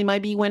job, or it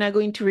might be when I go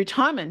into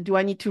retirement. Do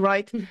I need to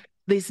write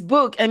this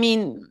book? I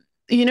mean,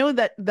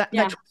 that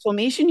Yeah.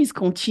 transformation is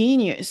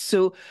continuous.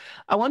 So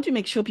I want to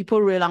make sure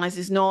people realize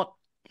it's not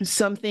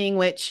something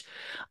which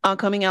are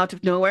coming out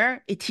of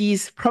nowhere. It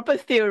is proper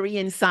theory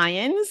and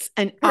science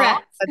and art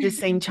Correct. at the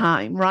same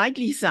time, right,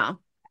 Lisa?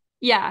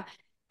 Yeah.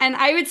 And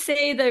I would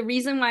say the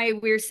reason why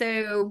we're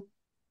so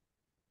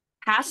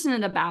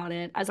passionate about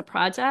it as a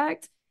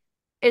project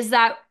is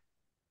that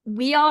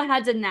we all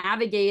had to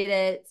navigate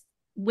it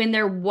when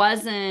there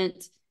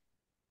wasn't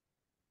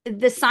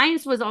the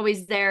science was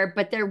always there,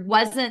 but there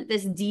wasn't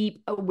this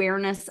deep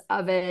awareness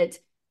of it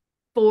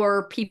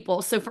for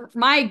people. So for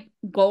my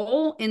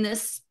goal in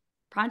this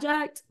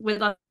project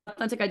with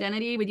authentic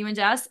identity with you and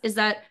Jess is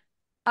that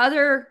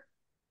other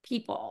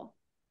people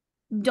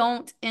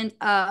don't end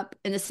up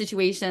in a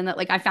situation that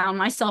like I found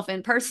myself in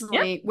Yeah.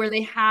 personally, where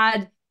they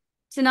had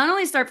to not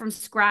only start from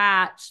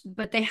scratch,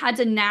 but they had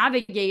to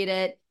navigate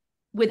it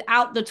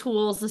without the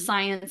tools, the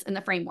science, and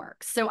the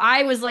framework. So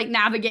I was like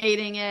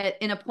navigating it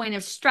in a point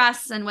of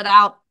stress and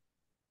without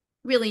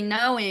really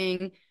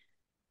knowing.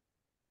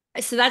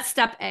 So that's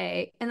step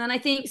A. And then I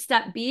think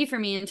step B for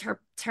me in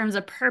terms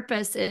of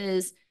purpose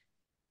is,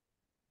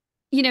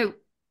 you know,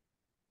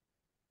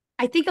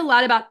 I think a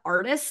lot about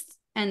artists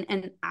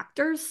and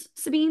actors,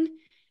 Sabine.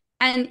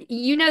 And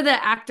you know,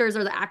 the actors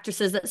or the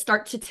actresses that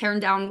start to turn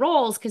down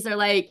roles because they're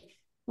like,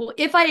 well,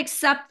 if I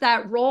accept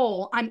that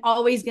role, I'm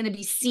always going to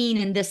be seen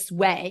in this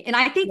way. And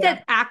I think Yeah.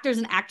 that actors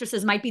and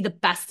actresses might be the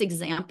best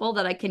example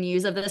that I can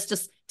use of this,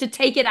 just to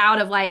take it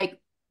out of like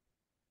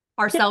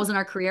Yeah. ourselves and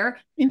our career.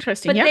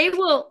 Interesting. But Yeah. they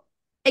will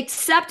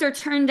accept or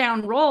turn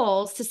down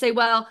roles to say,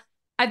 well,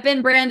 I've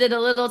been branded a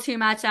little too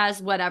much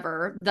as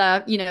whatever,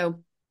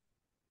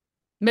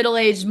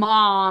 middle-aged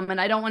mom, and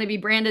I don't want to be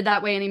branded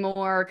that way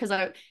anymore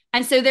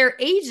and so their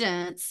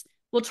agents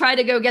will try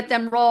to go get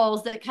them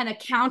roles that kind of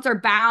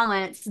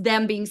counterbalance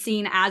them being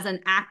seen as an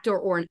actor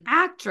or an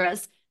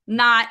actress,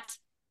 not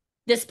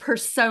this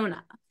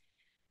persona.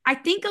 I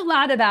think a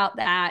lot about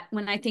that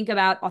when I think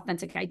about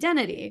authentic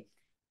identity.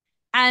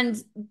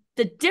 And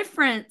the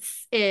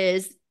difference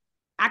is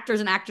actors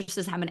and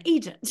actresses have an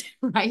agent,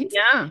 right?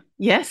 Yeah.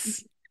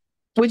 Yes.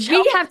 Which We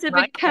helps, have to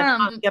right? At that time.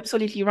 become, You're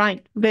absolutely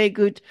right. Very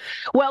good.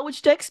 Well,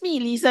 which takes me,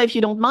 Lisa, if you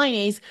don't mind,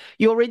 is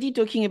you're already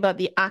talking about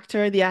the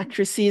actor, the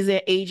actresses,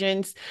 their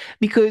agents,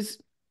 because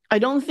I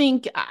don't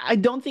think I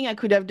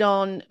could have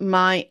done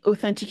my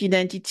authentic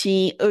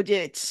identity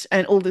audit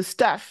and all the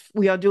stuff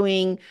we are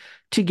doing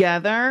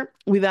together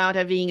without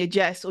having a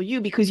Jess or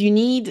you, because you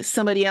need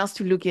somebody else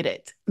to look at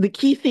it. The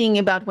key thing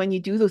about when you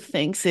do those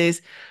things is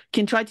you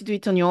can try to do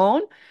it on your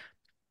own,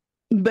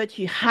 but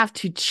you have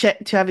to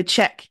have a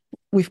check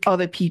with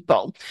other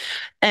people.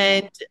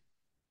 yeah, And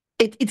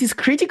it is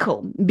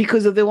critical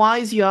because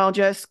otherwise you are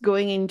just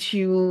going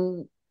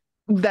into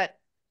that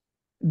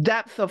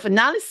depth of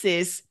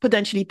analysis,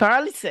 potentially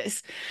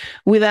paralysis,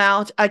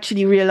 without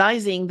actually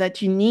realizing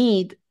that you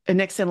need an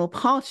external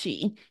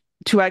party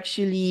to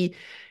actually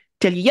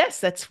tell you, yes,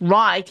 that's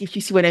right, if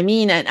you see what I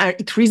mean, and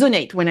it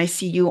resonates when I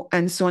see you,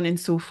 and so on and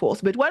so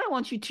forth. But what I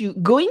want you to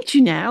go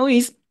into now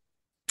is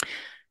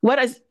what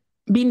has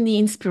been the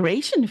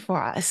inspiration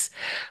for us?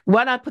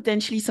 What are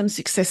potentially some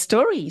success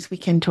stories we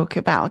can talk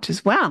about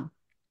as well?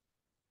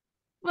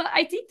 well,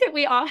 I think that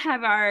we all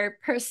have our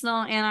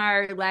personal and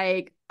our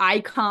like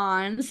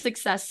icon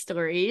success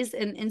stories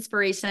and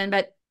inspiration.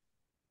 But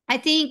I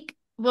think,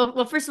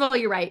 well, first of all,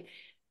 you're right.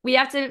 We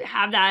have to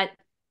have that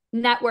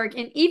network.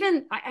 And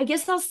even, I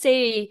guess I'll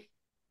say,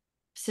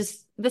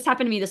 this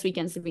happened to me this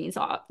weekend, Sabine.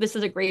 So this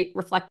is a great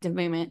reflective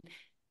moment.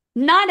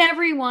 Not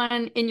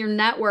everyone in your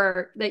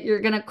network that you're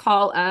going to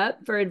call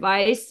up for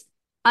advice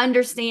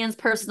understands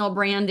personal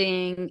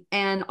branding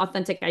and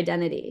authentic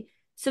identity.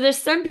 So there's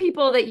some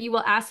people that you will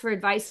ask for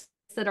advice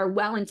that are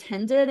well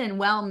intended and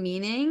well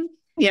meaning,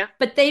 Yeah.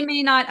 but they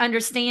may not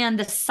understand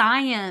the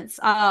science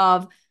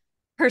of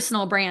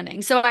personal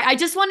branding. So I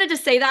just wanted to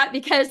say that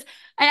because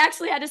I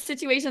actually had a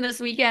situation this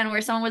weekend where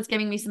someone was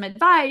giving me some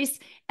advice,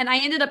 and I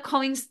ended up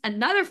calling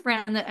another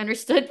friend that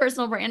understood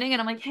personal branding,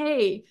 and I'm like,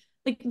 hey,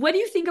 like, what do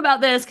you think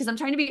about this? Because I'm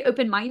trying to be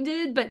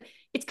open-minded, but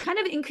it's kind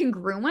of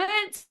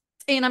incongruent,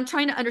 and I'm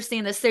trying to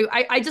understand this. So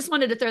I just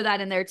wanted to throw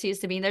that in there too,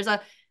 Sabine. There's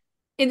a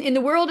in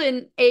the world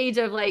and age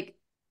of like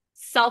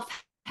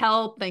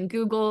self-help and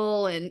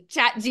Google and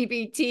Chat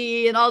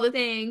GPT and all the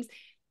things,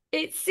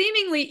 it's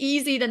seemingly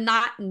easy to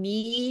not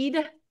need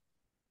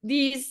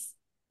these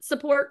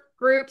support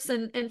groups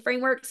and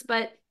frameworks,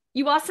 but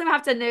you also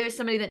have to know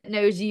somebody that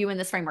knows you in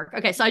this framework.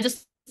 Okay, so I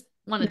just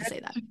wanted to That's say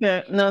that.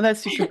 super, no,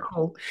 that's super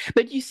cool.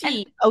 But you And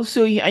see,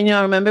 also, I know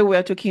I remember we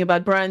were talking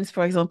about brands,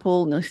 for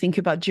example, think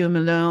about Joe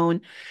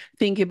Malone,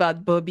 think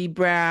about Bobby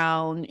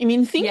Brown. I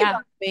mean, think yeah,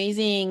 about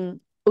amazing,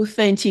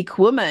 authentic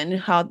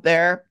women out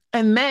there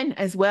and men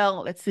as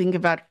well. Let's think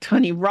about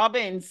Tony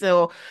Robbins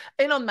or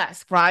Elon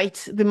Musk,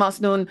 right? The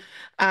most known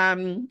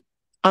um,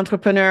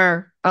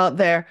 entrepreneur out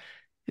there.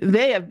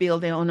 They have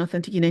built their own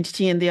authentic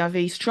identity and they are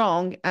very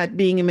strong at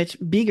being much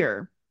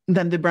bigger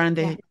than the brand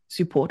yeah. they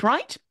support,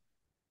 right?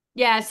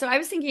 Yeah, so I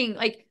was thinking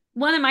like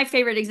one of my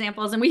favorite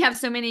examples, and we have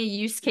so many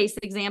use case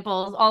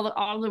examples,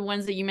 all the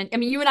ones that you mentioned. I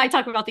mean, you and I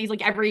talk about these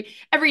like every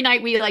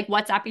night we like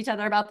WhatsApp each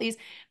other about these.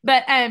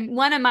 But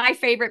one of my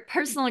favorite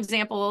personal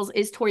examples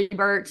is Tory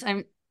Burch.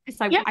 And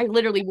so Yeah. I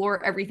literally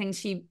wore everything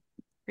she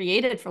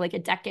created for like a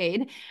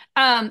decade.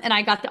 And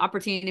I got the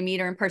opportunity to meet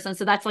her in person.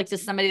 So that's like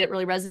just somebody that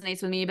really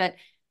resonates with me. But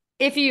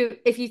if you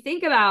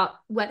think about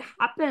what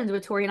happened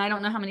with Tori, and I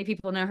don't know how many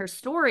people know her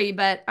story,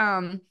 but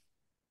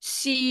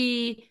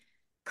she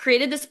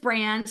created this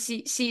brand.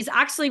 She's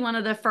actually one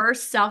of the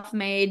first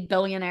self-made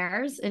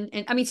billionaires.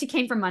 And I mean, she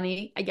came from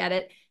money. I get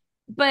it.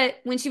 But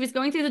when she was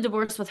going through the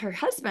divorce with her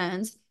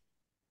husband,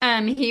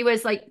 he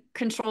was like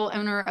control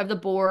owner of the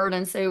board.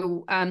 And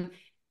so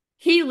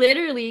he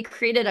literally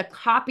created a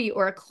copy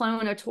or a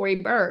clone of Tory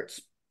Burch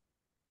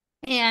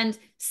and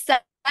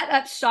set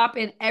up shop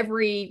in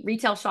every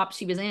retail shop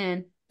she was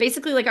in,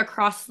 basically like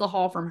across the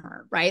hall from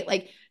her, right?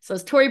 Like, so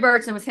it's Tory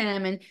Burch and with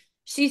him, and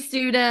she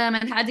sued him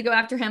and had to go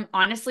after him,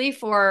 honestly,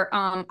 for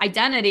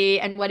identity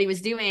and what he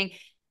was doing.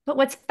 But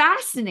what's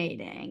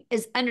fascinating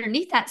is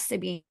underneath that,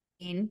 Sabine,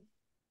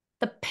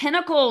 the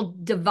pinnacle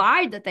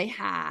divide that they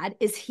had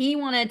is he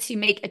wanted to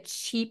make a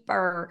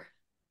cheaper,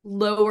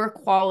 lower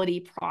quality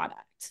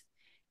product.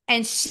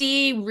 And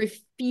she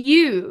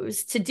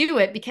refused to do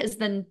it because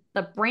then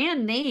the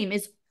brand name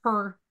is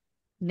her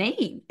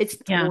name. It's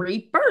Yeah.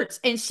 Tory Burch.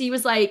 And she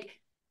was like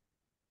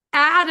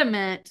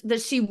adamant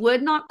that she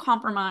would not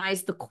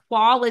compromise the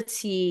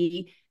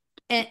quality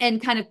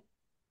and kind of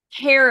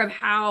care of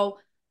how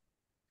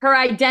her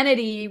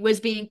identity was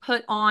being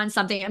put on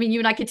something. I mean, you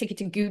and I could take it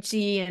to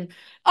Gucci and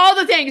all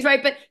the things,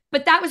 right?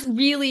 But that was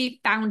really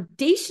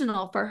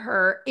foundational for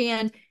her.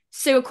 And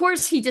so of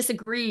course he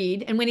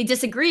disagreed. And when he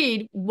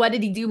disagreed, what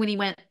did he do when he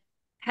went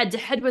head to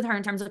head with her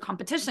in terms of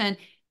competition?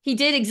 He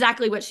did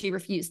exactly what she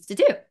refused to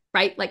do,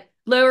 right? Like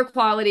lower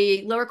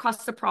quality, lower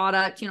cost of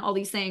product, all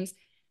these things.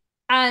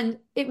 And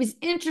it was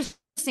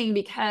interesting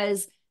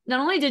because not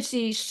only did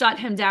she shut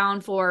him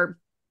down for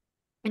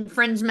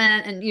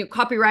infringement and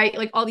copyright,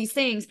 like all these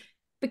things.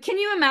 But can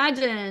you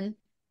imagine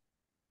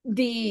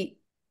the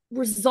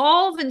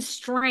resolve and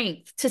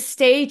strength to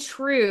stay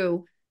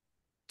true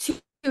to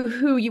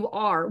who you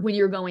are when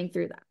you're going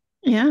through that?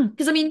 Yeah.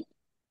 Because I mean,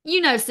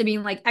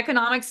 Sabine, like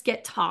economics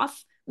get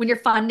tough when you're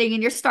funding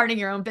and you're starting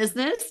your own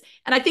business.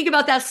 And I think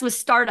about that with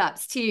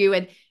startups too,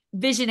 and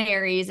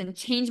visionaries and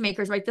change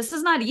makers, right? This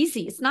is not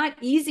easy. It's not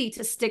easy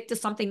to stick to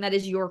something that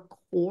is your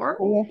core.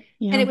 Cool.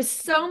 And Yeah. it was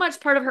so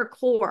much part of her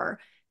core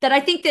that I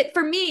think that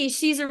for me,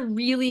 she's a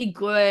really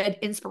good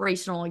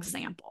inspirational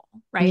example,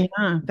 right?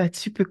 Yeah, that's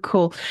super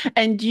cool.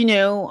 And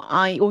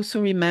I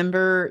also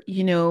remember,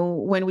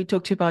 when we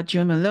talked about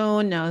Joe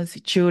Malone, now it's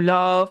Joe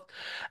Love,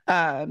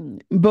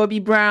 Bobby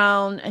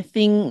Brown, I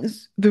think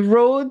the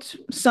Road,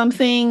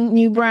 something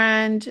new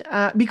brand,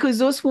 because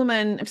those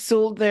women have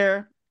sold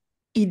their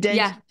Yeah.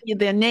 identity,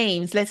 their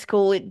names. Let's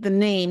call it the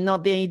name,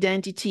 not their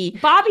identity.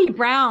 Bobby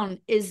Brown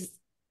is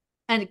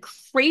a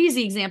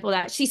crazy example of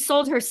that. She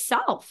sold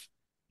herself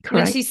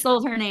when Correct. she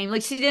sold her name.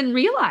 Like she didn't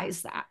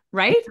realize that,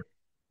 right?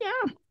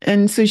 Yeah.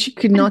 And so she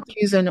could not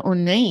use her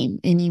own name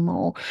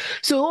anymore.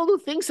 So all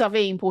those things are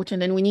very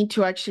important, and we need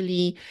to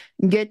actually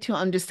get to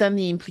understand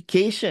the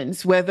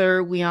implications,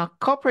 whether we are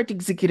corporate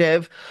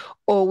executive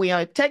or we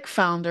are a tech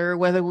founder,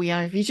 whether we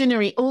are a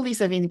visionary, all these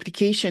have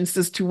implications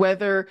as to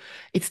whether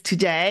it's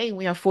today,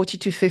 we are 40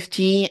 to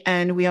 50,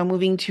 and we are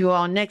moving to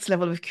our next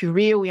level of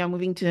career, we are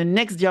moving to the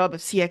next job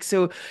of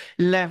CXO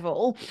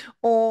level,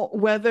 or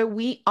whether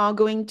we are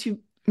going to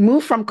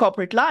move from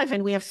corporate life.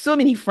 And we have so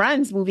many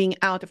friends moving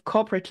out of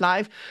corporate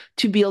life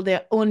to build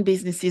their own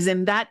businesses.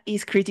 And that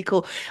is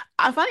critical.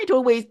 I find it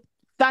always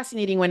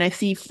fascinating when I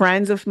see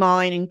friends of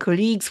mine and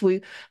colleagues who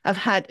have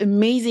had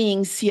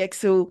amazing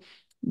CXO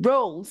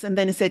roles. And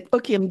then I said,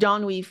 okay, I'm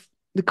done with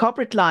the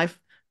corporate life.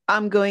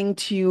 I'm going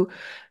to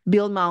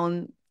build my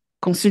own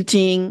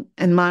consulting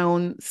and my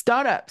own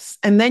startups.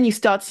 And then you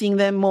start seeing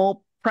them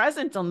more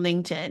present on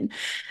LinkedIn.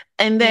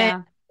 And then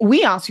Yeah.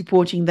 we are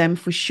supporting them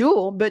for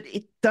sure, but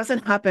it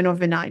doesn't happen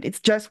overnight. It's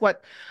just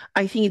what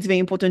I think it's very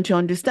important to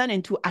understand.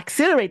 And to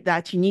accelerate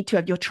that, you need to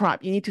have your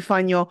tribe. You need to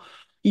find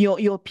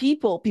your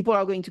people. People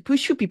are going to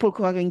push you, people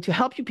who are going to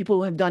help you, people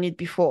who have done it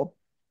before.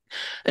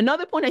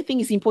 Another point I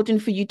think is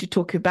important for you to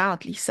talk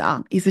about,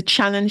 Lisa, is the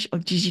challenge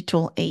of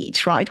digital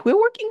age, right? We're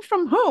working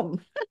from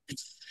home.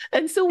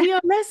 And so we are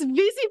less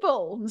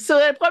visible. So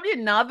that's probably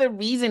another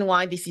reason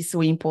why this is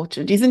so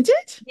important, isn't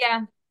it?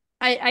 Yeah,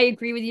 I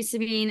agree with you,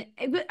 Sabine.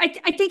 But I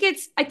think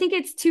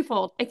it's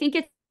twofold. I think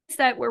it's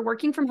that we're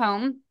working from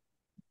home.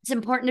 It's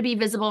important to be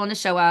visible and to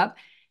show up.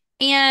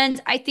 And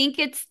I think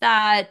it's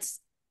that,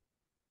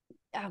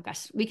 oh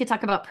gosh, we could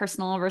talk about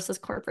personal versus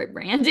corporate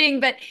branding,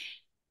 but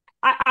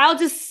I'll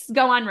just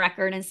go on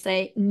record and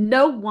say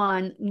no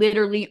one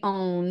literally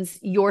owns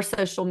your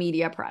social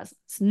media presence.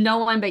 No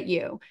one but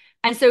you.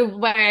 And so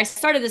when I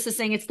started this is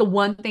saying it's the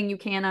one thing you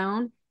can't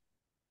own.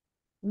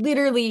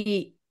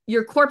 Literally,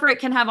 your corporate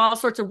can have all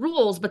sorts of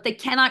rules, but they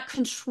cannot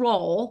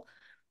control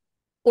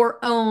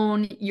or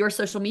own your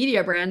social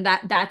media brand.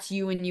 That's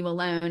you and you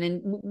alone.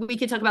 And we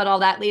can talk about all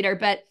that later.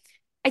 But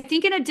I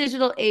think in a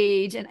digital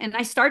age, and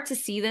I start to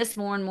see this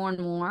more and more and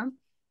more,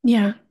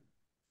 Yeah.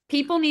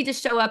 people need to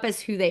show up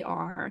as who they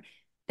are.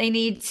 They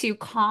need to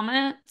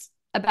comment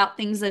about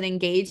things that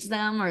engage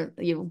them or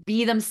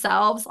be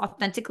themselves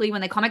authentically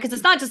when they comment, because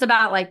it's not just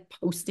about like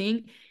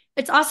posting,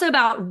 it's also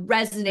about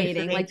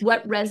resonating, like Resonate.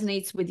 what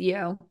resonates with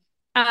you.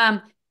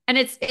 um and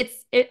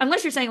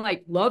unless you're saying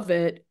like love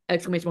it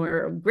exclamation point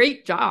or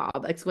great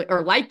job exclamation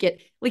or like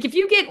it, like if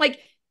you get like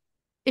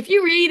if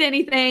you read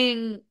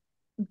anything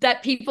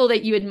that people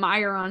that you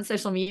admire on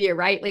social media,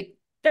 right, like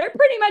they're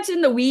pretty much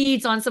in the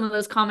weeds on some of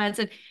those comments.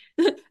 And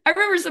I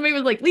remember somebody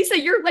was like, Lisa,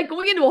 you're like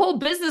going into a whole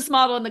business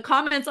model in the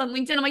comments on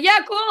LinkedIn. I'm like, yeah,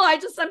 cool.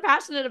 I'm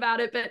passionate about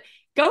it, but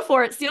go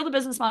for it. Steal the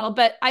business model.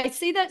 But I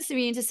say that,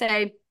 Sabine, to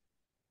say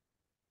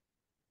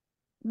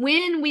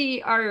when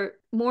we are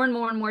more and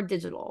more and more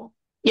digital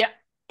Yeah.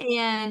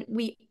 and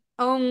we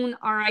own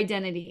our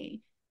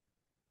identity,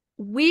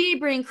 we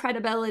bring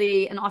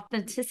credibility and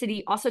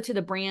authenticity also to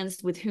the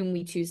brands with whom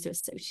we choose to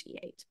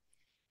associate.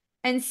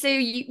 And so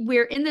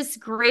we're in this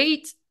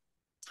great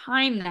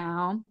time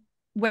now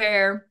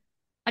where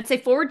I'd say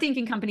forward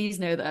thinking companies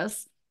know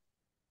this.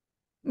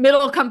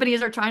 Middle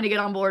companies are trying to get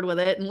on board with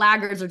it, and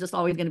laggards are just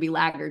always going to be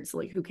laggards.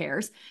 Like, who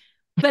cares?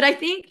 But I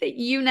think that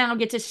you now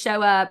get to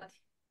show up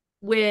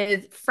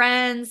with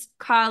friends,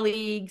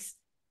 colleagues,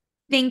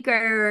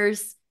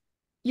 thinkers.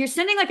 You're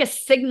sending like a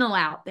signal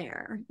out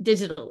there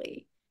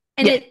digitally.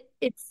 And Yeah.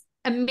 it's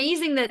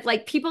amazing that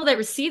like people that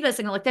receive this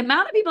signal, like the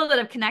amount of people that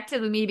have connected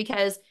with me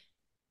because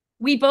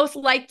we both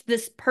liked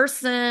this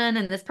person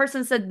and this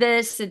person said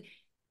this and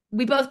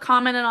we both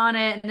commented on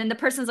it. And then the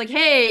person's like,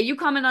 hey, you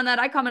comment on that,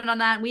 I comment on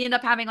that. And we end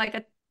up having like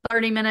a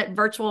 30-minute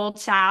virtual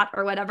chat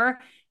or whatever.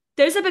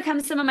 Those have become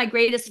some of my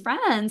greatest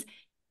friends.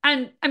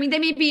 And I mean, they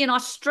may be in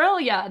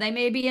Australia, they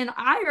may be in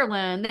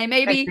Ireland, they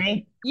may be,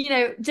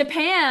 Okay.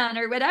 Japan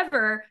or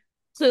whatever.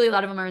 Clearly, a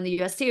lot of them are in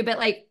the US too. But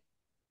like,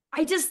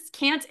 I just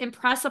can't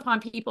impress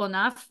upon people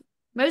enough.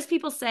 Most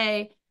people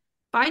say,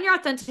 find your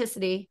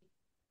authenticity,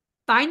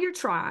 find your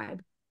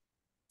tribe,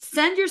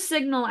 send your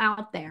signal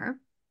out there,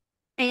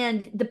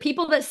 and the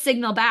people that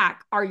signal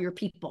back are your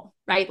people,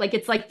 right? Like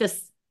it's like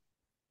this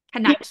Yeah.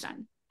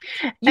 connection.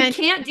 You And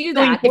can't do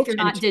so that if you're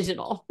not important.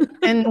 digital.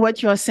 And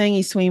what you're saying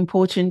is so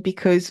important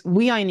because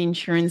we are in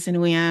insurance and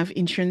we have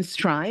insurance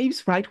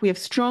tribes, right? We have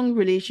strong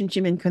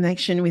relationship and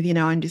connection within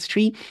our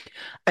industry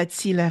at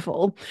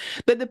C-level.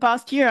 But the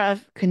past year,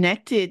 I've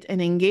connected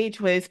and engaged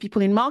with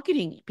people in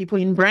marketing, people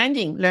in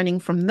branding, learning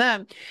from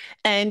them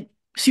and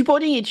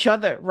supporting each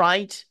other,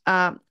 right?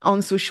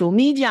 On social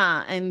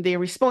media. And they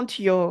respond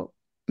to your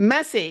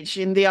message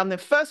and they are the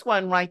first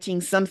one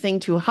writing something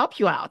to help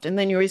you out. And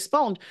then you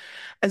respond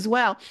as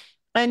well.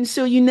 And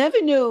so you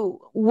never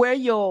know where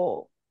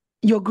your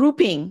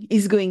grouping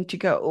is going to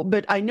go.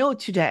 But I know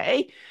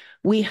today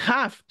we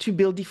have to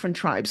build different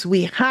tribes.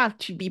 We have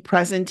to be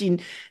present in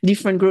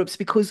different groups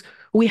because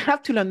we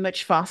have to learn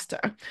much faster.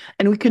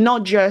 And we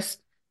cannot just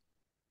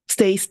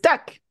stay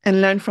stuck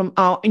and learn from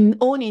our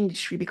own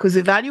industry because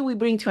the value we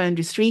bring to our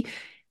industry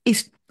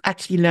is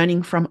actually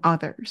learning from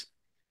others.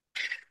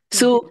 Yeah.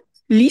 So,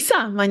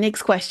 Lisa, my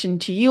next question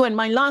to you, and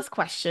my last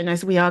question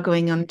as we are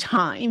going on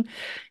time,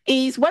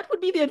 is what would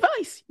be the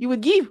advice you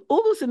would give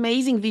all those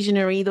amazing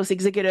visionary, those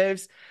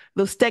executives,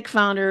 those tech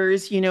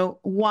founders,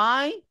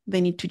 why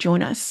they need to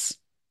join us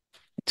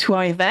to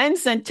our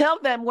events and tell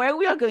them where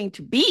we are going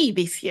to be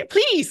this year,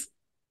 please?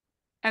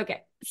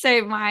 Okay.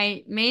 So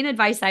my main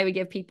advice I would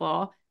give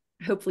people,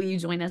 hopefully you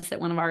join us at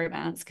one of our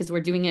events because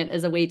we're doing it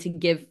as a way to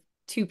give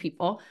to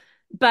people.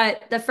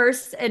 But the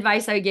first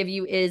advice I would give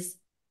you is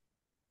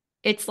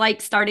it's like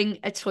starting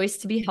a choice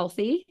to be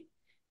healthy.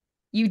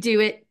 You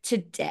do it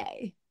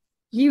today.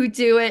 You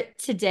do it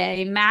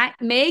today.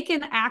 Make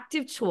an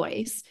active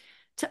choice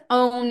to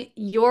own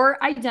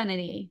your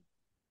identity.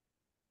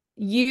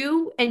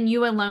 You and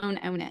you alone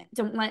own it.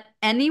 Don't let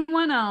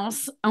anyone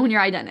else own your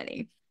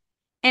identity.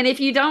 And if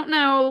you don't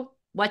know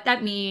what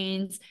that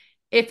means,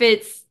 if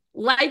it's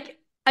like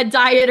a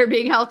diet or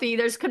being healthy,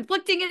 there's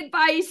conflicting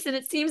advice and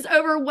it seems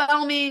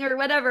overwhelming or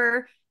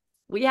whatever,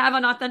 we have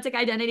an authentic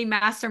identity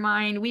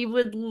mastermind. We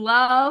would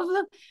love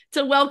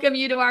to welcome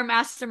you to our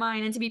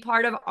mastermind and to be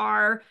part of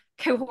our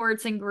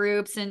cohorts and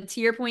groups. And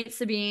to your point,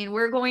 Sabine,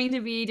 we're going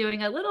to be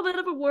doing a little bit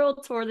of a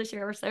world tour this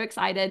year. We're so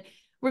excited.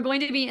 We're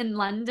going to be in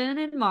London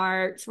in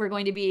March. We're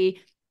going to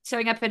be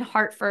showing up in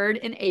Hartford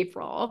in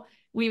April.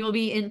 We will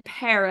be in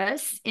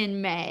Paris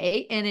in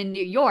May and in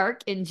New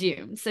York in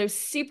June. So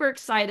super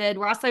excited.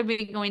 We're also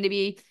going to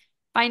be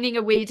finding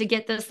a way to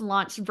get this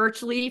launched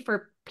virtually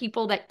for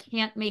people that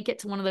can't make it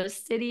to one of those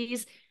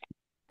cities.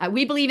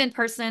 We believe in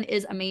person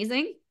is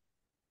amazing.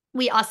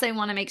 We also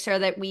want to make sure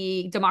that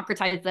we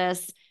democratize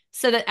this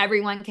so that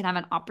everyone can have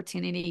an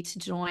opportunity to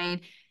join.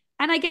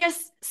 And I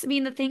guess,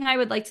 Sabine, the thing I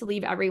would like to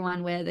leave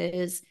everyone with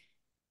is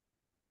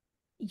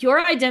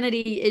your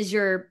identity is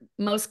your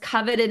most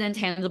coveted and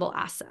tangible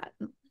asset.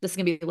 This is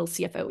going to be a little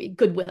CFO-y,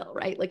 goodwill,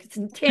 right? Like it's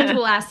a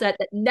tangible asset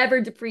that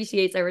never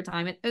depreciates over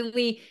time. It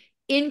only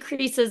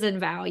increases in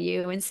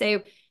value. And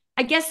so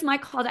I guess my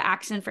call to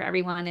action for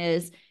everyone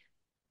is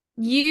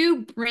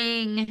you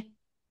bring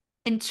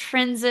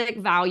intrinsic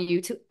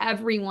value to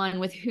everyone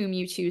with whom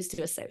you choose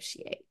to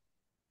associate.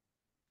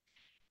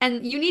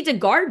 And you need to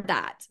guard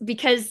that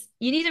because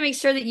you need to make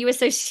sure that you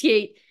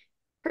associate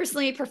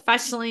personally,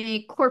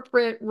 professionally,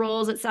 corporate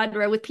roles, et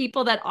cetera, with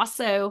people that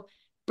also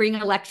bring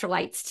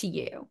electrolytes to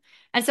you.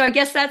 And so I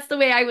guess that's the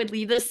way I would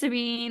leave this,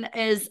 Sabine,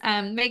 is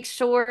make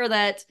sure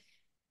that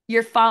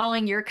you're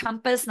following your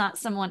compass, not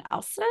someone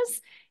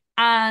else's.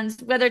 And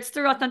whether it's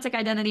through Authentic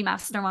Identity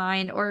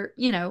Mastermind or,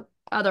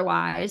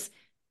 otherwise,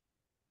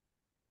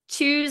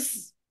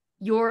 choose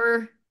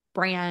your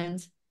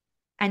brand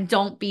and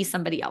don't be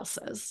somebody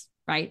else's,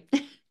 right?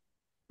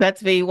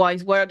 That's very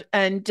wise word.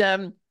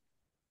 And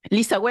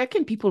Lisa, where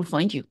can people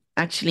find you?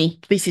 Actually,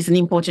 this is an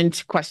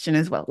important question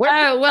as well.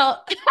 Where Oh,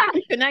 well, can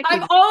you connect I'm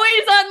with?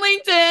 always on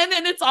LinkedIn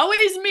and it's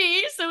always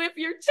me. So if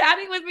you're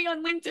chatting with me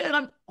on LinkedIn,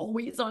 I'm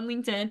always on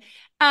LinkedIn.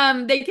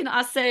 They can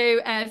also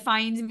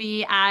find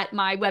me at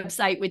my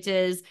website, which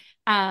is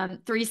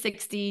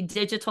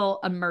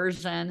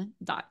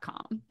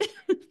 360digitalimmersion.com.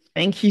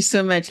 Thank you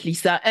so much,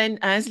 Lisa. And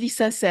as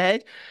Lisa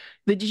said,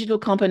 the digital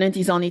component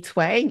is on its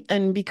way.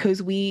 And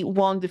because we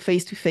want the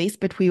face-to-face,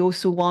 but we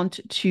also want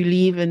to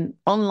leave an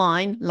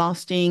online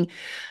lasting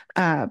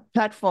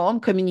platform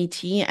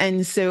community.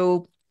 And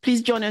so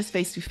please join us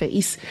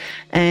face-to-face,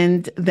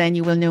 and then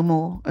you will know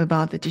more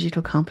about the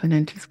digital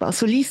component as well.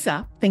 So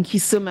Lisa, thank you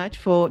so much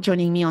for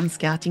joining me on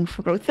Scouting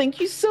for Growth.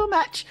 Thank you so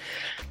much.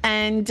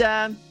 And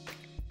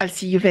I'll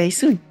see you very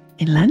soon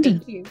in London.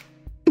 Thank you.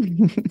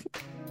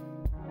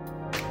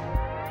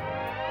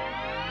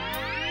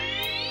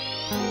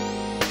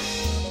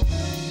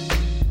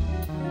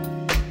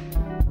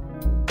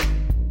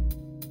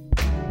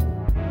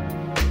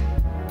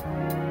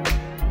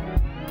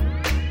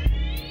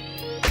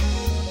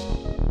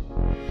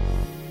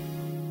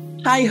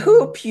 I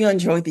hope you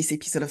enjoyed this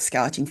episode of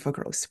Scouting for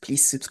Growth.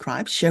 Please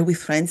subscribe, share with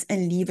friends,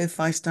 and leave a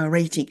 5-star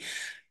rating.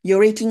 Your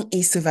rating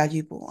is so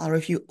valuable. I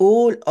review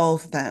all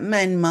of them,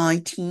 and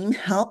my team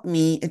help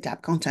me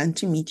adapt content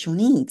to meet your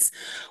needs.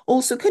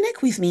 Also,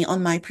 connect with me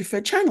on my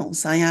preferred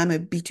channels. I am a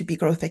B2B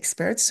growth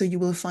expert, so you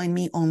will find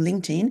me on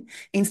LinkedIn,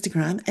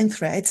 Instagram, and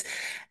Threads,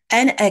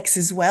 and X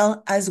as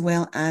well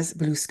as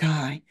Blue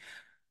Sky.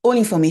 All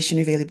information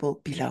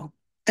available below.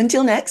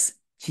 Until next,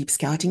 keep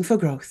scouting for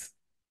growth.